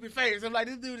big, stupid face. I'm like,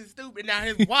 this dude is stupid. Now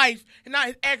his wife, and now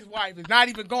his ex-wife, is not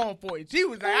even going for it. She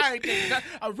was like, I ain't taking that.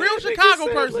 A real Chicago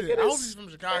person. I hope he's from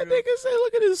Chicago. That nigga said,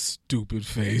 look at his stupid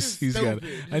face. He's got.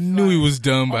 stupid. I Just knew he like- was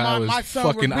dumb by Oh, how my his son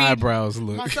was fucking reading- eyebrows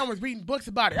look. My son was reading books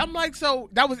about it. I'm like, so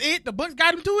that was it? The books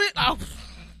got him to it? Oh,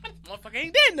 motherfucker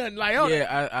ain't did nothing. Like, oh,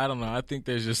 Yeah, I don't know. I think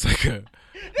there's just like a.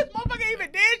 this motherfucker ain't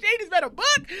even did. She just read a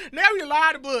book. Now we a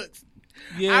lot of books.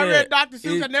 Yeah, I read Dr.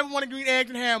 Seuss. it- I never wanted green eggs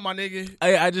and ham, my nigga.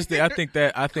 I think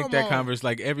that Come that on. converse,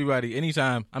 like everybody,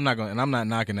 anytime I'm not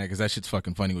knocking that because that shit's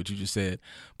fucking funny what you just said,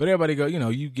 but everybody go,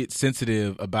 you get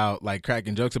sensitive about like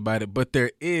cracking jokes about it, but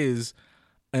there is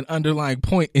an underlying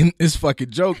point in this fucking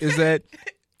joke is that,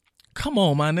 come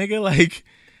on, my nigga, like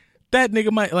that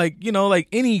nigga might like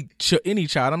any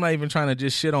child. I'm not even trying to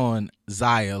just shit on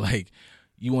Zaya. Like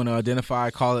you want to identify,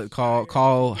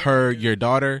 call her your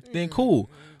daughter, then cool.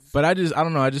 But I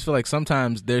don't know. I just feel like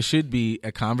sometimes there should be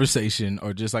a conversation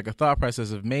or just like a thought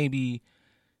process of maybe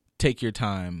take your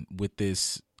time with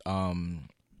this.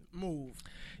 Move.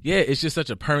 Yeah, it's just such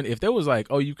a permanent. If there was like,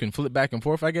 oh, you can flip back and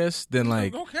forth, I guess, then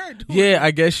like, Okay, do yeah, it.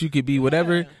 I guess you could be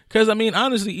whatever. Because I mean,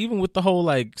 honestly, even with the whole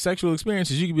like sexual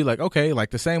experiences, you could be like, okay, like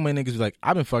the same way niggas be like,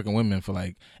 I've been fucking women for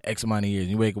like X amount of years.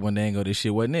 And you wake up one day and go, this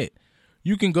shit wasn't it.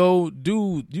 You can go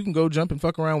jump and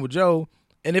fuck around with Joe.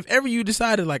 And if ever you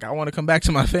decided like I want to come back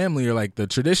to my family or like the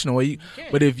traditional way,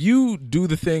 but if you do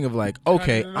the thing of like,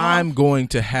 okay, I'm going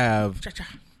to have,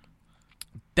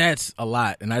 that's a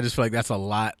lot, and I just feel like that's a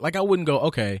lot. Like I wouldn't go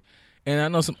okay, and I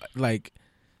know some like,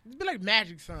 It'd be like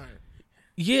Magic Son.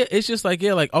 yeah, it's just like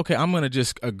like okay, I'm gonna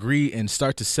just agree and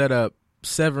start to set up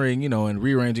severing, and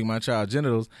rearranging my child's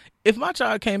genitals. If my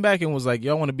child came back and was like,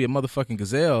 yo, I want to be a motherfucking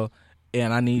gazelle,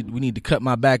 and we need to cut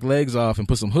my back legs off and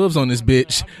put some hooves on this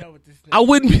bitch. I'm done with this I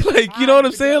wouldn't be like, you know what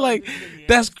I'm saying? Like,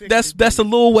 that's a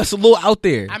little out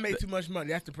there. I made too much money.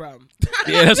 That's the problem.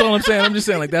 Yeah, that's all I'm saying. I'm just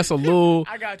saying, like, that's a little.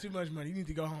 I got too much money. You need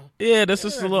to go home. Yeah, that's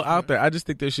just a little out there. I just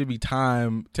think there should be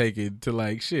time taken to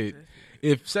like shit.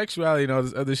 If sexuality and all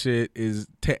this other shit is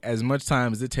as much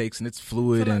time as it takes and it's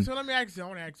fluid and So let me ask you. I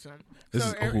want to ask you something. this So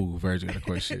is every- Virgil got a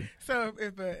question. So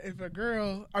if a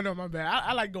girl, oh no, my bad.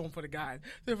 I like going for the guys.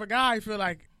 So if a guy feel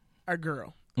like a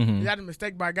girl, is that a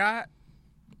mistake by God?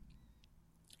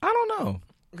 I don't know.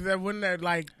 Because that wouldn't that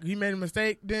like he made a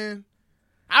mistake? Then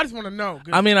I just want to know.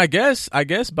 'Cause I mean, I guess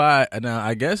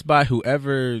by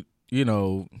whoever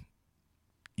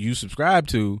you subscribe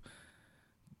to,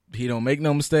 he don't make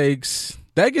no mistakes.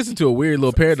 That gets into a weird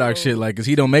little paradox shit. Like, cause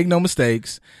he don't make no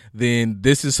mistakes, then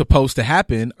this is supposed to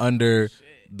happen under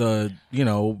the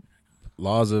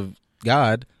laws of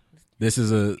God. This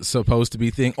is a supposed to be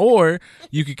thing, or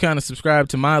you could kind of subscribe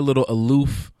to my little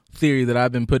aloof theory that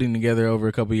I've been putting together over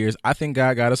a couple of years. I think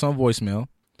God got us on voicemail.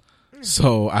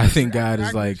 So I think God I is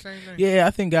agree like, the same thing. yeah,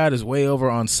 I think God is way over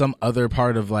on some other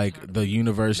part of like the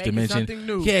universe Making dimension. something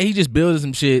new. Yeah, he just builds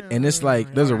some shit, and it's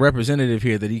like there's a representative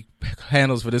here that he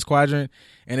handles for this quadrant,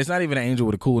 and it's not even an angel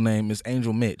with a cool name. It's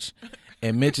Angel Mitch,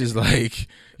 and Mitch is like,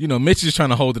 Mitch is trying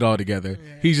to hold it all together.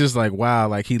 He's just like, wow,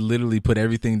 like he literally put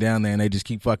everything down there, and they just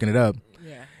keep fucking it up.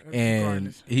 Yeah. And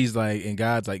regardless. he's like, and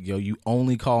God's like, yo, you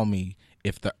only call me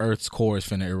if the Earth's core is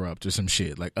finna erupt or some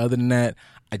shit. Like other than that,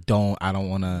 I don't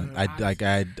want to. I'm I just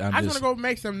want just to go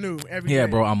make some new every day. yeah,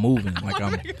 bro. I'm moving. Like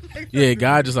I'm yeah.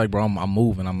 God just like, bro. I'm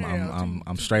moving.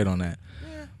 I'm straight on that.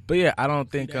 But yeah, I don't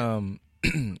think I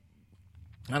don't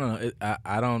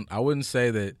know. I wouldn't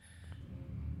say that.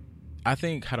 I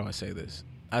think, how do I say this?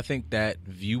 I think that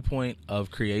viewpoint of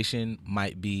creation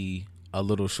might be a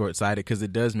little short-sighted because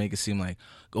it does make it seem like,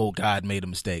 oh, God made a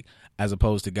mistake, as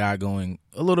opposed to God going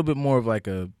a little bit more of like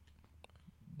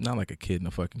not like a kid in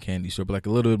a fucking candy store, but like a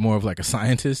little bit more of like a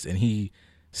scientist, and he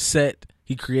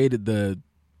created the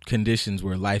conditions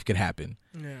where life could happen,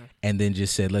 and then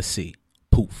just said, let's see,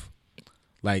 poof.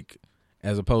 Like,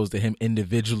 as opposed to him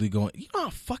individually going, you know how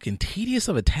fucking tedious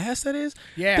of a task that is?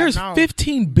 Yeah, There's no.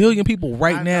 15 billion people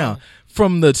right I now. know.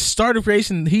 From the start of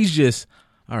creation, he's just,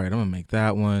 all right, I'm going to make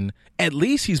that one. At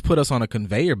least he's put us on a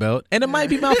conveyor belt, and it might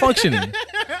be malfunctioning.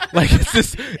 Like, it's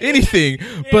just anything.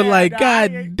 But, like,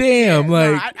 god damn.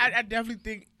 Like, I definitely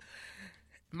think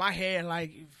in my head,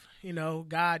 like,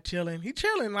 God chilling. He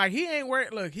chilling. Like, he ain't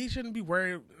worried. Look, he shouldn't be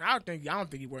worried. I don't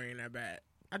think he's worrying that bad.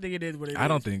 I think it is what it is. I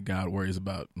don't think God worries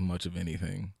about much of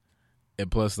anything. And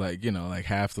plus, like, like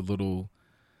half the little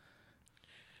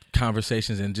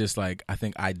conversations and just like, I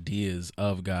think ideas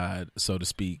of God, so to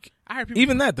speak. I heard people.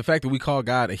 Even that, the fact that we call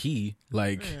God a he,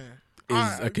 like,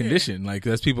 a condition. Like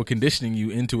that's people conditioning you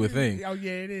into a thing. Oh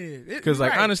yeah, it is. Because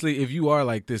like right. honestly, if you are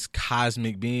like this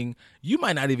cosmic being, you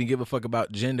might not even give a fuck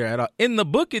about gender at all. In the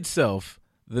book itself,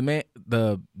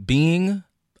 the being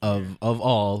of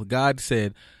all, God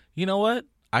said, you know what?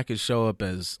 I could show up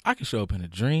in a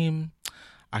dream.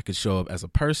 I could show up as a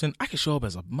person. I could show up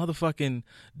as a motherfucking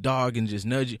dog and just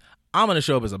nudge you. I'm gonna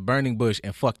show up as a burning bush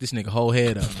and fuck this nigga whole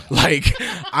head up. Like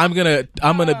I'm gonna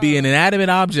be an inanimate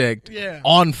object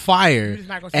on fire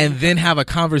and then have a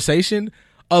conversation.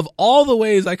 Of all the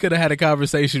ways I could have had a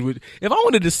conversation with, if I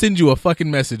wanted to send you a fucking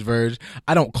message, Verge,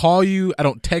 I don't call you, I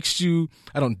don't text you,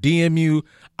 I don't DM you.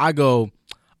 I go,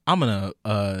 I'm gonna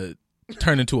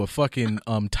turn into a fucking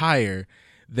tire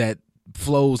that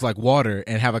flows like water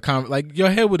and have a like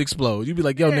your head would explode. You'd be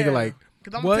like, yo, nigga, like.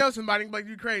 Cause I'm gonna tell somebody like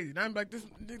you crazy. And I'm like this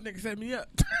nigga set me up.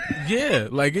 Yeah,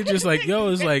 like it's just like yo,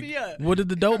 it's like what did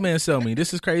the dope man sell me?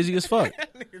 This is crazy as fuck.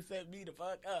 That nigga set me the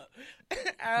fuck up.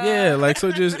 Yeah, like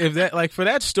so just if that like for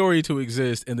that story to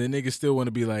exist and the niggas still want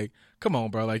to be like, come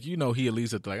on, bro, like you know he at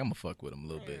least like I'm gonna fuck with him a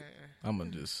little bit. I'm gonna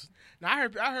just. Now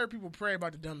I heard people pray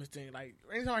about the dumbest thing. Like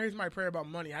anytime I hear somebody pray about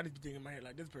money, I just be thinking in my head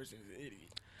like this person is an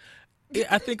idiot. Yeah,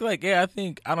 I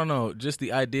think I don't know, just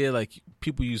the idea like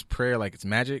people use prayer like it's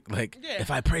magic. Like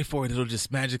if I pray for it, it'll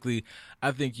just magically.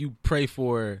 I think you pray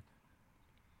for,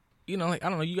 you know, like I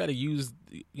don't know, you got to use,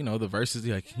 you know, the verses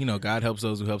like, you know, God helps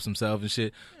those who helps himself and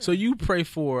shit. So you pray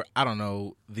for, I don't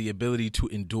know, the ability to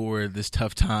endure this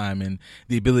tough time and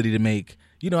the ability to make,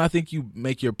 you know, I think you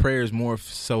make your prayers more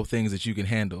so things that you can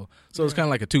handle. So it's kind of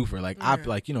like a twofer. Like I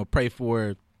like, you know, pray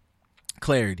for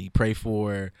clarity, pray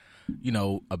for, you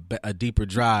know, a deeper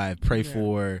drive, pray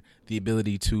for the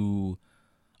ability to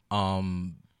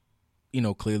you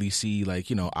know, clearly see like,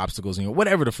 you know, obstacles and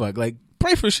whatever the fuck, like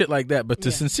pray for shit like that, but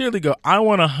to sincerely go, I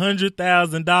want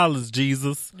 $100,000,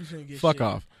 Jesus, fuck shit.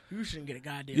 off. You shouldn't get a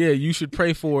goddamn. Yeah, you should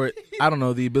pray for it. I don't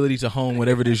know, the ability to hone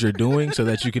whatever it is you're doing so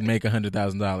that you can make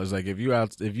 $100,000. Like if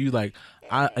you like,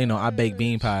 I bake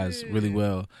bean pies really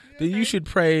well. Then you should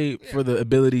pray for the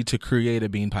ability to create a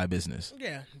bean pie business.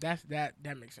 Yeah, that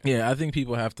makes sense. Yeah, I think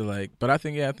people have to like, but I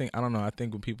think I don't know. I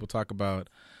think when people talk about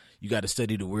you got to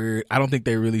study the word, I don't think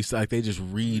they really like they just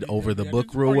read over the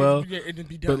book real well.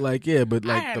 But like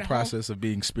the process of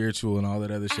being spiritual and all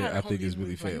that other shit, I think is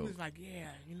really failed. He was like, yeah,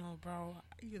 you know, bro.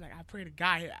 He was like, I pray to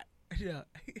God. Yeah,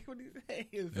 what did he say?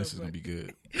 This is gonna be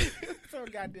good. So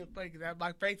goddamn funny because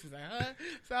my face was like, huh?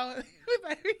 So he was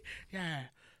like, yeah,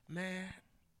 man.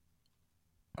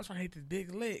 I was trying to hit this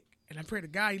big lick, and I pray to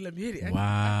God he let me hit it.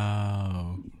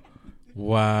 Wow.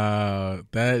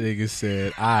 That nigga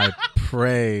said, I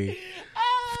pray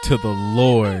to the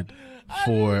Lord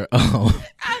for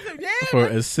for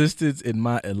assistance in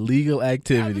my illegal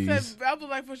activities. I was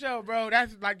like, for sure, bro.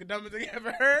 That's like the dumbest thing I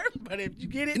ever heard. But if you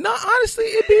get it, no, honestly,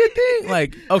 it'd be a thing.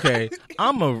 Like, okay,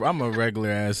 I'm a regular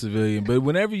ass civilian, but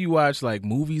whenever you watch like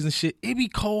movies and shit, it be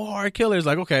cold hard killers.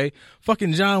 Like, okay,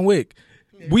 fucking John Wick.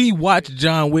 We watched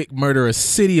John Wick murder a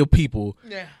city of people.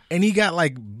 Yeah. And he got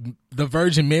like the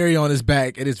Virgin Mary on his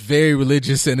back, and it's very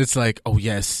religious, and it's like, oh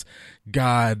yes,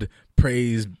 God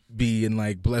praise be and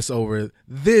like bless over.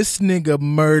 This nigga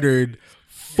murdered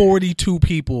 42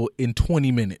 people in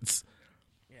 20 minutes.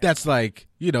 That's like,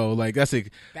 you know, like that's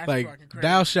like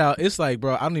thou shalt. It's like,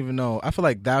 bro, I don't even know. I feel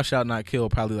like thou shalt not kill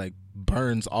probably like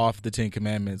burns off the 10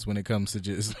 Commandments when it comes to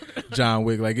just John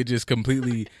Wick. Like it just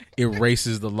completely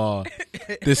erases the law.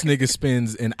 This nigga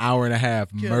spends an hour and a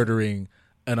half murdering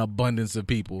an abundance of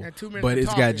people, but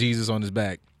it's got Jesus on his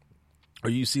back. Or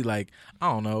you see like,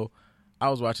 I don't know, I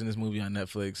was watching this movie on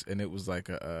Netflix and it was like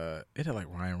it had like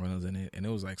Ryan Reynolds in it and it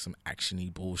was like some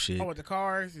actiony bullshit. Oh, with the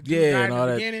cars, and all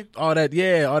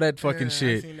that fucking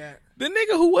shit. The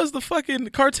nigga who was the fucking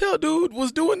cartel dude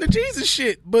was doing the Jesus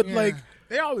shit, but like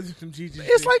they always do some Jesus.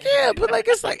 It's like but like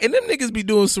it's like, and them niggas be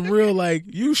doing some real like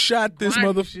you shot this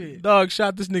dog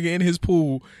shot this nigga in his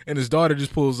pool and his daughter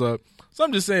just pulls up. So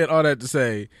I'm just saying all that to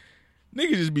say,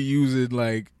 niggas just be using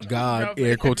like God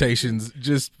air quotations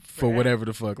just for whatever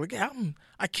the fuck. Like, yeah,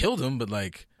 I killed him, but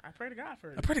like I pray to God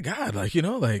first. I pray to God, like, you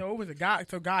know, like. So it was a God.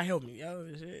 So God helped me.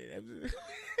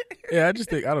 Yeah, I just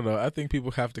think, I don't know. I think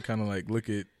people have to kind of like look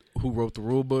at who wrote the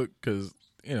rule book, because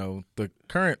you know the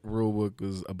current rule book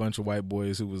was a bunch of white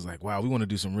boys who was like, wow, we want to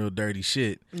do some real dirty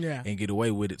shit and get away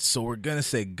with it. So we're gonna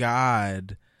say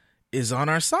God is on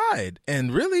our side,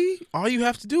 and really all you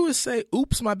have to do is say,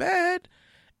 oops, my bad,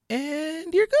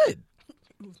 and you're good.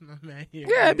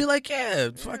 Yeah, I'd be like,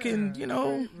 fucking, you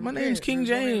know, my name's King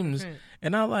James,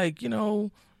 and I like, you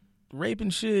know, raping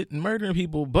shit and murdering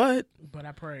people, but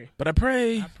I pray. I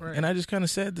pray. I pray. And I just kind of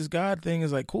said this God thing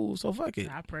is like cool, so fuck it.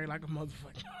 I pray like a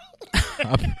motherfucker.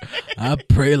 I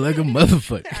pray like a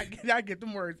motherfucker. I get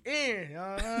them words in.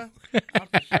 I'm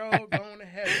for sure going to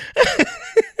heaven.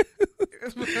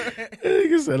 Like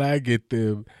I said, I get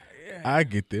them. Yeah. I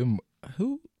get them.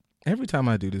 Who? Every time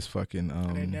I do this fucking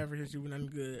They never hit you with nothing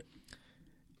good.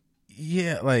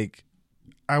 yeah, like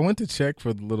I went to check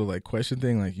for the little like question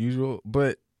thing like usual,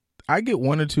 but I get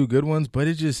one or two good ones, but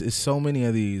it just is so many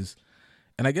of these.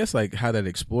 And I guess like how that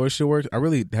explore shit works, I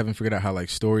really haven't figured out how like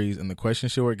stories and the question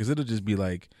should work, because it'll just be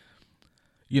like,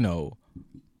 you know,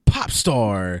 pop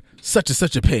star such and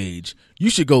such a page. You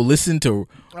should go listen to,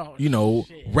 you know,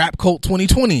 shit. Rap Cult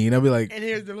 2020, and I'll be like, And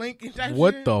here's the link.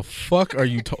 what the fuck are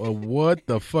you? What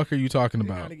the fuck are you talking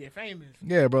About about? to get famous.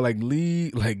 Yeah, bro, like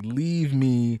leave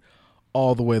me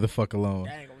all the way the fuck alone.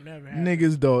 That ain't gonna never happen.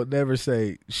 Niggas don't never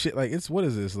say shit like it's what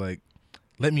is this like?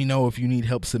 Let me know if you need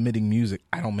help submitting music.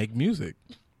 I don't make music.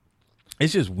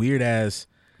 It's just weird ass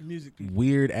Music people.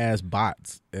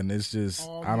 bots, and it's just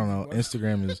All I don't know. music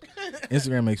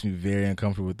Instagram makes me very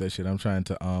uncomfortable with that shit. I'm trying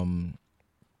to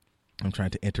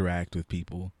interact with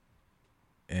people,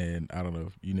 and I don't know.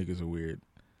 You niggas are weird.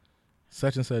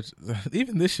 Such and such.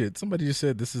 Even this shit. Somebody just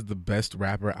said this is the best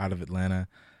rapper out of Atlanta,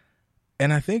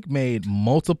 and I think made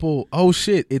multiple. Oh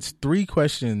shit! It's 3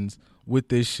 questions with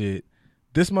this shit.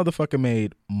 This motherfucker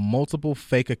made multiple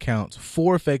fake accounts,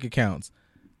 4 fake accounts.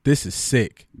 This is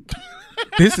sick.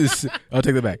 I'll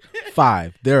take that back.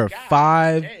 5. There are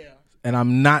 5, Damn. and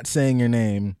I'm not saying your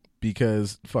name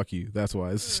because fuck you. That's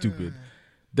why it's stupid.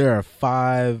 There are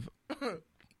 5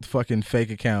 fucking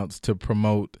fake accounts to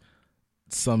promote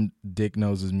some dick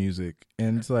noses music,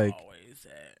 and it's like, Always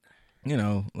sad. you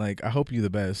know, like I hope you the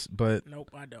best, but Nope,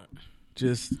 I don't.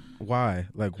 just why?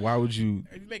 Like, why would you?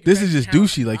 If you make a This fake is just account,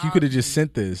 douchey. Like, you could have just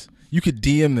sent this. You could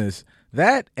DM this.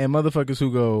 That and motherfuckers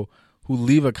who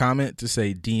leave a comment to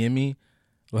say DM me.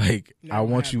 Like, Never I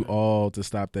want you happened. all to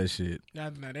stop that shit. No,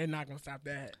 they're not gonna stop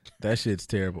that. That shit's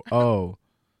terrible. Oh,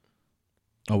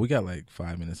 we got like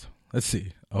 5 minutes. Let's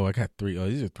see. Oh, I got 3. Oh,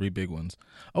 these are 3 big ones.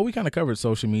 Oh, we kind of covered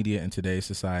social media and today's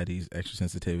society's extra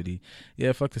sensitivity.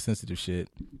 Yeah, fuck the sensitive shit.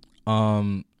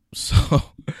 So,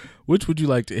 which would you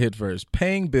like to hit first?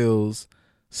 Paying bills,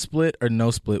 split or no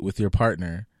split with your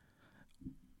partner,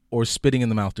 or spitting in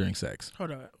the mouth during sex?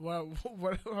 Hold on. Hold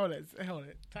on.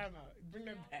 Time out. Bring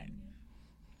that back.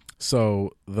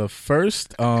 So the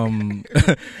first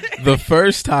the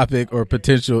first topic or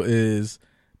potential is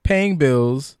paying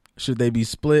bills. Should they be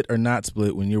split or not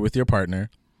split when you're with your partner?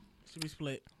 Should we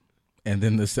split? And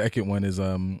then the second one is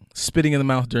spitting in the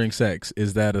mouth during sex.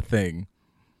 Is that a thing?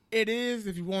 It is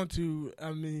if you want to.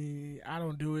 I mean, I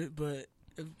don't do it, but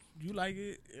if you like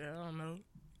it, I don't know.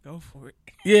 Go for it.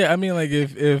 Yeah, I mean, like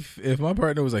if my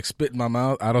partner was like spit in my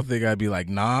mouth, I don't think I'd be like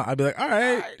nah. I'd be like, all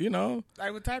right, you know.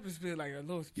 Like what type of spit? Like a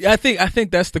little spit? Yeah, I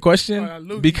think that's the question, Or a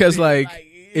loose because spit, like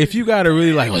if you gotta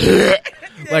really like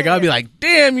like I'll be like,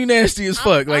 damn, you nasty as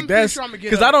fuck. Like I'm pretty that's sure I'ma get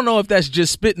because up. I don't know if that's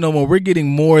just spit no more. We're getting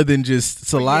more than just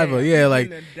saliva. yeah, Yeah, like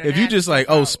the if you just nasty like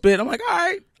stuff out. spit, I'm like,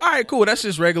 all right, cool. That's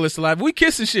just regular saliva. We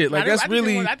kissing shit. Like that's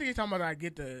really I think you're talking about. I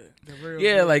get the real.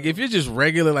 yeah. Like if you're just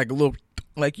regular, like a little,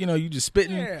 like you know, you just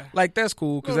spitting. Yeah. Like that's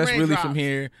cool because Little that's really from raindrops.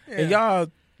 here. And Yeah. y'all.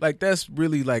 Like that's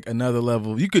really like another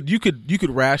level. You could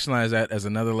rationalize that as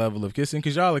another level of kissing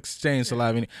because y'all exchange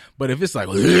saliva. But if it's like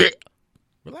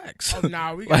relax, Oh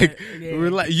nah, we got like yeah.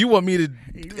 relax. You want me to You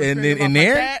and spit then them in off like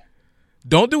there, that?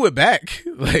 don't do it back.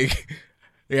 Like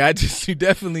yeah, you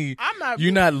definitely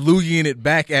you're not looking it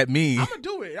back at me. I'm gonna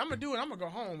do it. I'm gonna go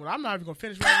home. I'm not even gonna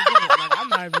finish what I'm doing. Like I'm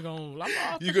not even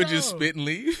gonna. You could just spit and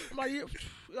leave. I'm like, yeah,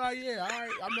 all right.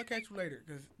 I'm gonna catch you later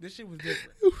because this shit was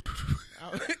different.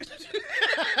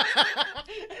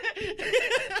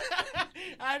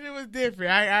 It was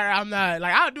different. I'm not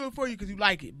like I'll do it for you because you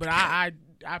like it, but I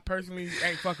personally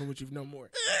ain't fucking with you no more.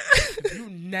 You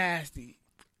nasty.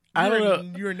 I don't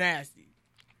know. You're nasty.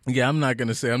 Yeah, I'm not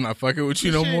gonna say I'm not fucking with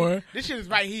you no more. This shit is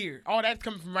right here. All that's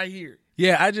coming from right here.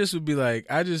 Yeah, I just would be like,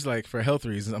 for health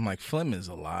reasons, I'm like, phlegm is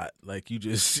a lot. Like, you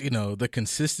just, you know, the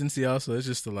consistency also, it's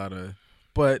just a lot of,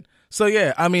 but, so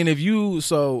yeah, I mean, if you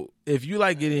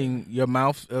like getting your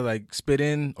mouth, like, spit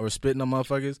in or spitting on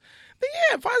motherfuckers, then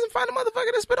yeah, find a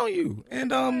motherfucker that spit on you. And,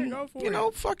 go for you it.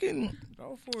 know, fucking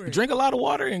Go for it. drink a lot of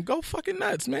water and go fucking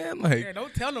nuts, man. Like, Yeah,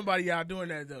 don't tell nobody y'all doing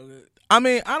that, though. I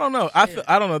mean, I don't know. I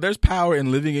don't know. There's power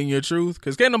in living in your truth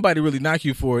because can't nobody really knock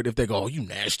you for it if they go, "Oh, you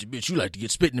nasty bitch, you like to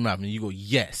get spit in your mouth," and you go,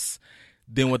 "Yes."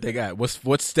 Then what they got?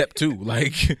 What's step 2?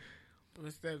 Like,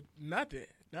 What's that? Nothing.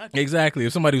 exactly.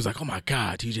 If somebody was like, "Oh my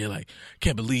god, TJ, like,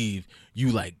 can't believe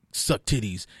you like suck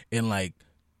titties and like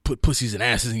put pussies and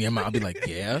asses in your mouth. I'd be like,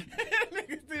 yeah.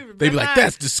 Nigga stupid. They'd be like,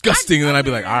 that's disgusting. And then I'd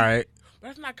be like, all right.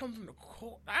 That's not coming from the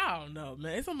core. I don't know,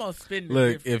 man. It's almost spitting.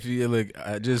 Look, if you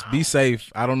just be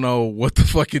safe. I don't know what the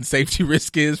fucking safety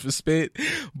risk is for spit,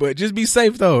 but just be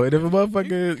safe though. And if a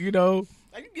motherfucker, like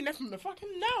you getting that from the fucking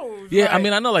nose. yeah, like, I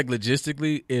mean, I know like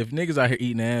logistically, if niggas out here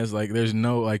eating ass, like there's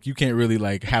no like you can't really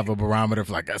like have a barometer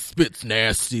for like that spit's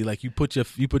nasty. Like you put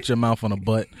your mouth on a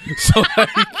butt, so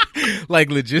like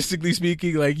logistically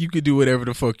speaking, like you could do whatever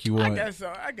the fuck you want.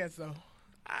 I guess so.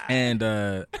 And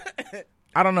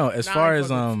I don't know. As far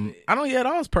as I don't. Yeah, it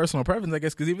all is personal preference, I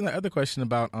guess. Because even the other question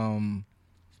about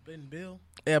splitting bill.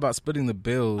 Yeah, about splitting the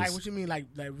bills. Like what you mean, like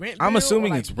rent? I'm bill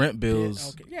assuming or it's rent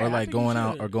bills, okay. Yeah, or I like think going you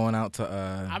out should. or going out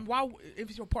to. Why, if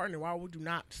it's your partner, why would you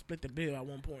not split the bill at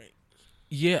one point?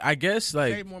 Yeah, I guess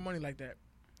like Save more money like that.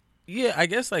 Yeah, I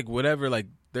guess like whatever. Like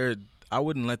I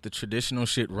wouldn't let the traditional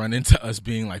shit run into us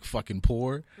being like fucking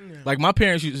poor. Yeah. Like my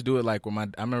parents used to do it. Like when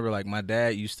I remember like my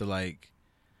dad used to like.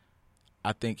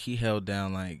 I think he held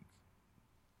down like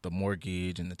the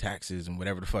mortgage and the taxes and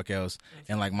whatever the fuck else,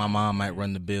 and like my mom might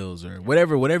run the bills or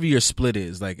whatever your split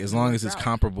is, like as long as it's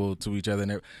comparable to each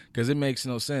other, because it makes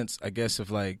no sense, I guess, if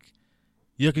like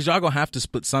because y'all gonna have to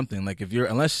split something, like if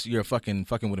unless you're fucking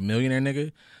with a millionaire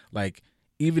nigga, like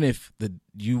even if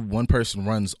one person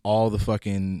runs all the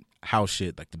fucking house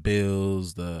shit, like the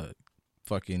bills, the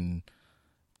fucking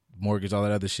mortgage, all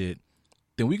that other shit,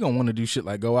 then we gonna want to do shit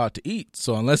like go out to eat.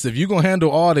 So unless if you gonna handle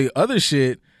all the other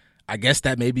shit, I guess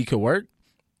that maybe could work.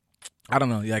 I don't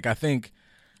know. Like I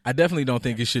definitely don't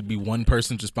think it should be one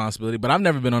person's responsibility, but I've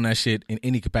never been on that shit in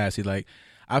any capacity. Like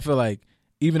I feel like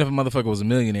even if a motherfucker was a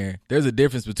millionaire, there's a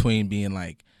difference between being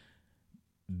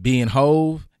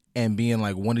Hove and being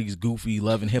like one of these goofy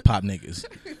loving hip hop niggas.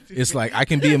 It's like I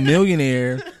can be a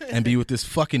millionaire and be with this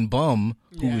fucking bum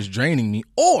who is draining me,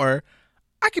 or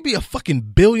I could be a fucking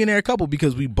billionaire couple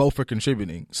because we both are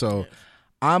contributing. So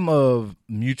I'm of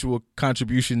mutual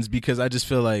contributions because I just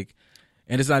feel like,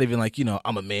 and it's not even like,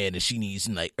 I'm a man and she needs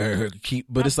like her to keep,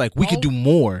 but it's like we could do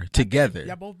more together.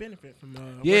 Y'all both benefit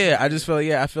from yeah, I just feel like,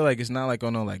 I feel like it's not like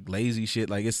no like lazy shit.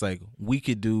 Like it's like we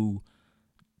could do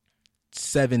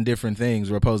 7 different things,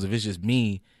 where opposed if it's just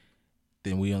me,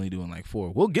 then we only doing like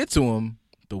 4. We'll get to them,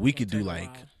 but we could do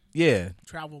like,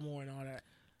 travel more and all that.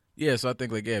 Yeah, so I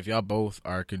think like if y'all both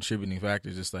are contributing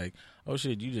factors, it's like, oh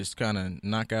shit, you just kind of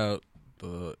knock out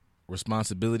the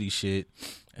responsibility shit,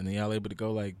 and then y'all able to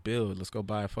go like, build, let's go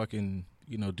buy a fucking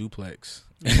duplex,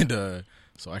 and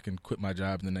so I can quit my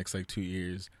job in the next like 2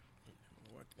 years.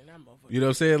 You know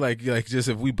what I'm saying? Like just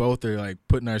if we both are like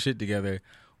putting our shit together,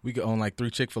 we could own like 3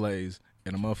 Chick-fil-A's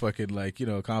and a motherfucking like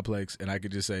complex, and I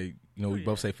could just say we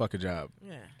both say fuck a job.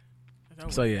 Yeah.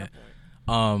 So yeah.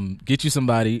 Get you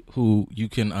somebody who you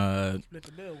can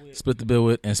split the bill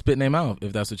with and spit in their mouth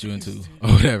if that's what you into or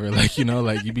whatever. Like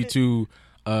like you be too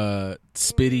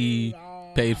spitty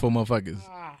paid for motherfuckers.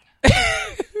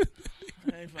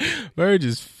 Bird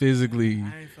is physically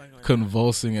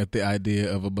convulsing at the idea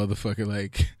of a motherfucker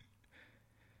like.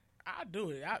 I do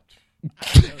it.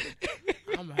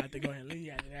 I'm gonna have to go ahead and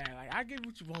leave after that. Like I give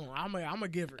what you want. I'm a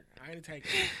giver. I ain't take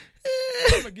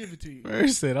it. I'm gonna give it to you. Bird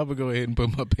said, "I'm gonna go ahead and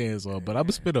put my pants on, but I'm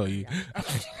gonna spit on you."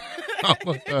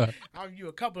 I'll give you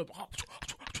a couple of.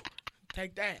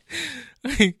 Take that.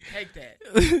 Take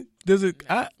that. Does it?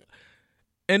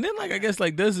 And then like I guess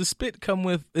like does the spit come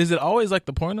with? Is it always like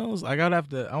the pornos? Like I'd have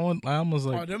to. I almost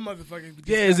like. Oh, them motherfuckers.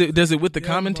 Yeah, does it with the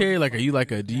commentary? Like, are you like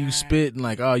do you spit and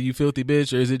like, oh, you filthy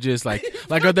bitch, or is it just like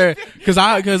are there? Because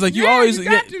like you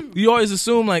always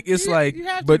assume like it's like,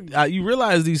 but you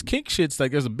realize these kink shits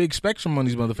like there's a big spectrum on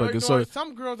these motherfuckers. So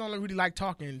some girls don't really like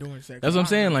talking and doing sex. That's what I'm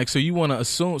saying. Like, so you want to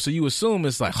assume? So you assume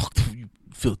it's like. You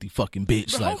filthy fucking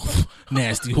bitch, like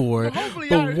nasty whore.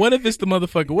 But what if it's the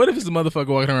motherfucker? What if it's the motherfucker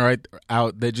walking right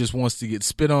out that just wants to get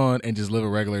spit on and just live a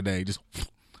regular day? Just,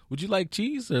 would you like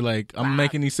cheese or like I'm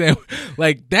making these sandwiches?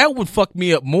 Like that would fuck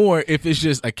me up more if it's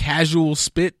just a casual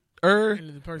spit or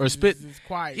spit.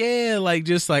 Quiet. Yeah, like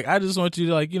just like I just want you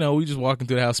to like we just walking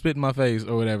through the house, spit in my face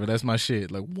or whatever. That's my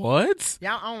shit. Like what?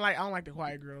 Yeah, I don't like the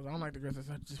quiet girls. I don't like the girls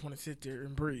that just want to sit there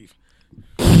and breathe.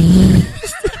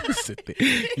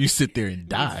 You sit there and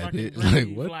die, bitch.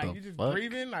 Like what like, the you just fuck?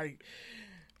 Breathing like.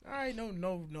 All right,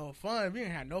 no fun. We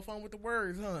ain't had no fun with the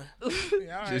words, huh?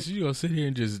 Yeah, just you gonna sit here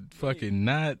and just fucking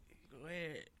not. Go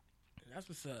ahead. That's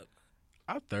what's up.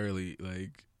 I thoroughly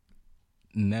like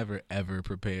never ever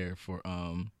prepare for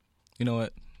You know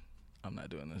what? I'm not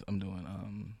doing this. I'm doing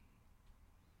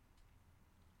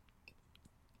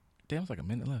Damn, it's like a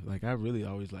minute left. Like I really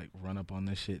always like run up on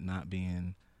this shit not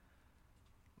being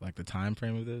like the time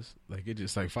frame of this. Like it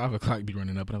just like 5 o'clock be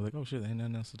running up, and I'm like, oh shit, ain't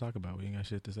nothing else to talk about. We ain't got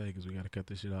shit to say because we got to cut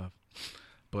this shit off.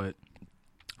 But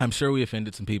I'm sure we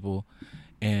offended some people,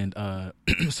 and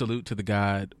salute to the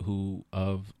God who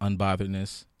of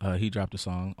unbotheredness. He dropped a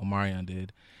song, Omarion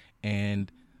did,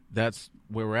 and that's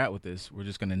where we're at with this. We're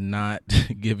just gonna not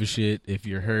give a shit if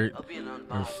you're hurt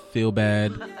or feel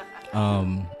bad.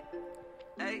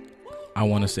 I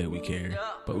want to say we care,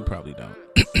 but we probably don't.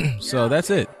 So that's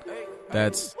it.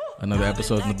 That's another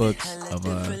episode in the books of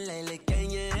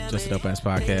Just a Dope Ass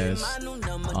Podcast.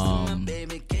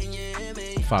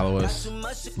 Follow us,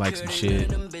 like some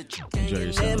shit, enjoy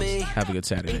yourselves. Have a good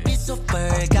Saturday.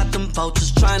 Got them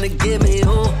vultures trying to get me.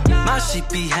 My shit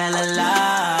be hella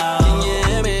loud. Can you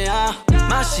hear me?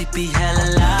 My shit be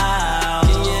hella loud.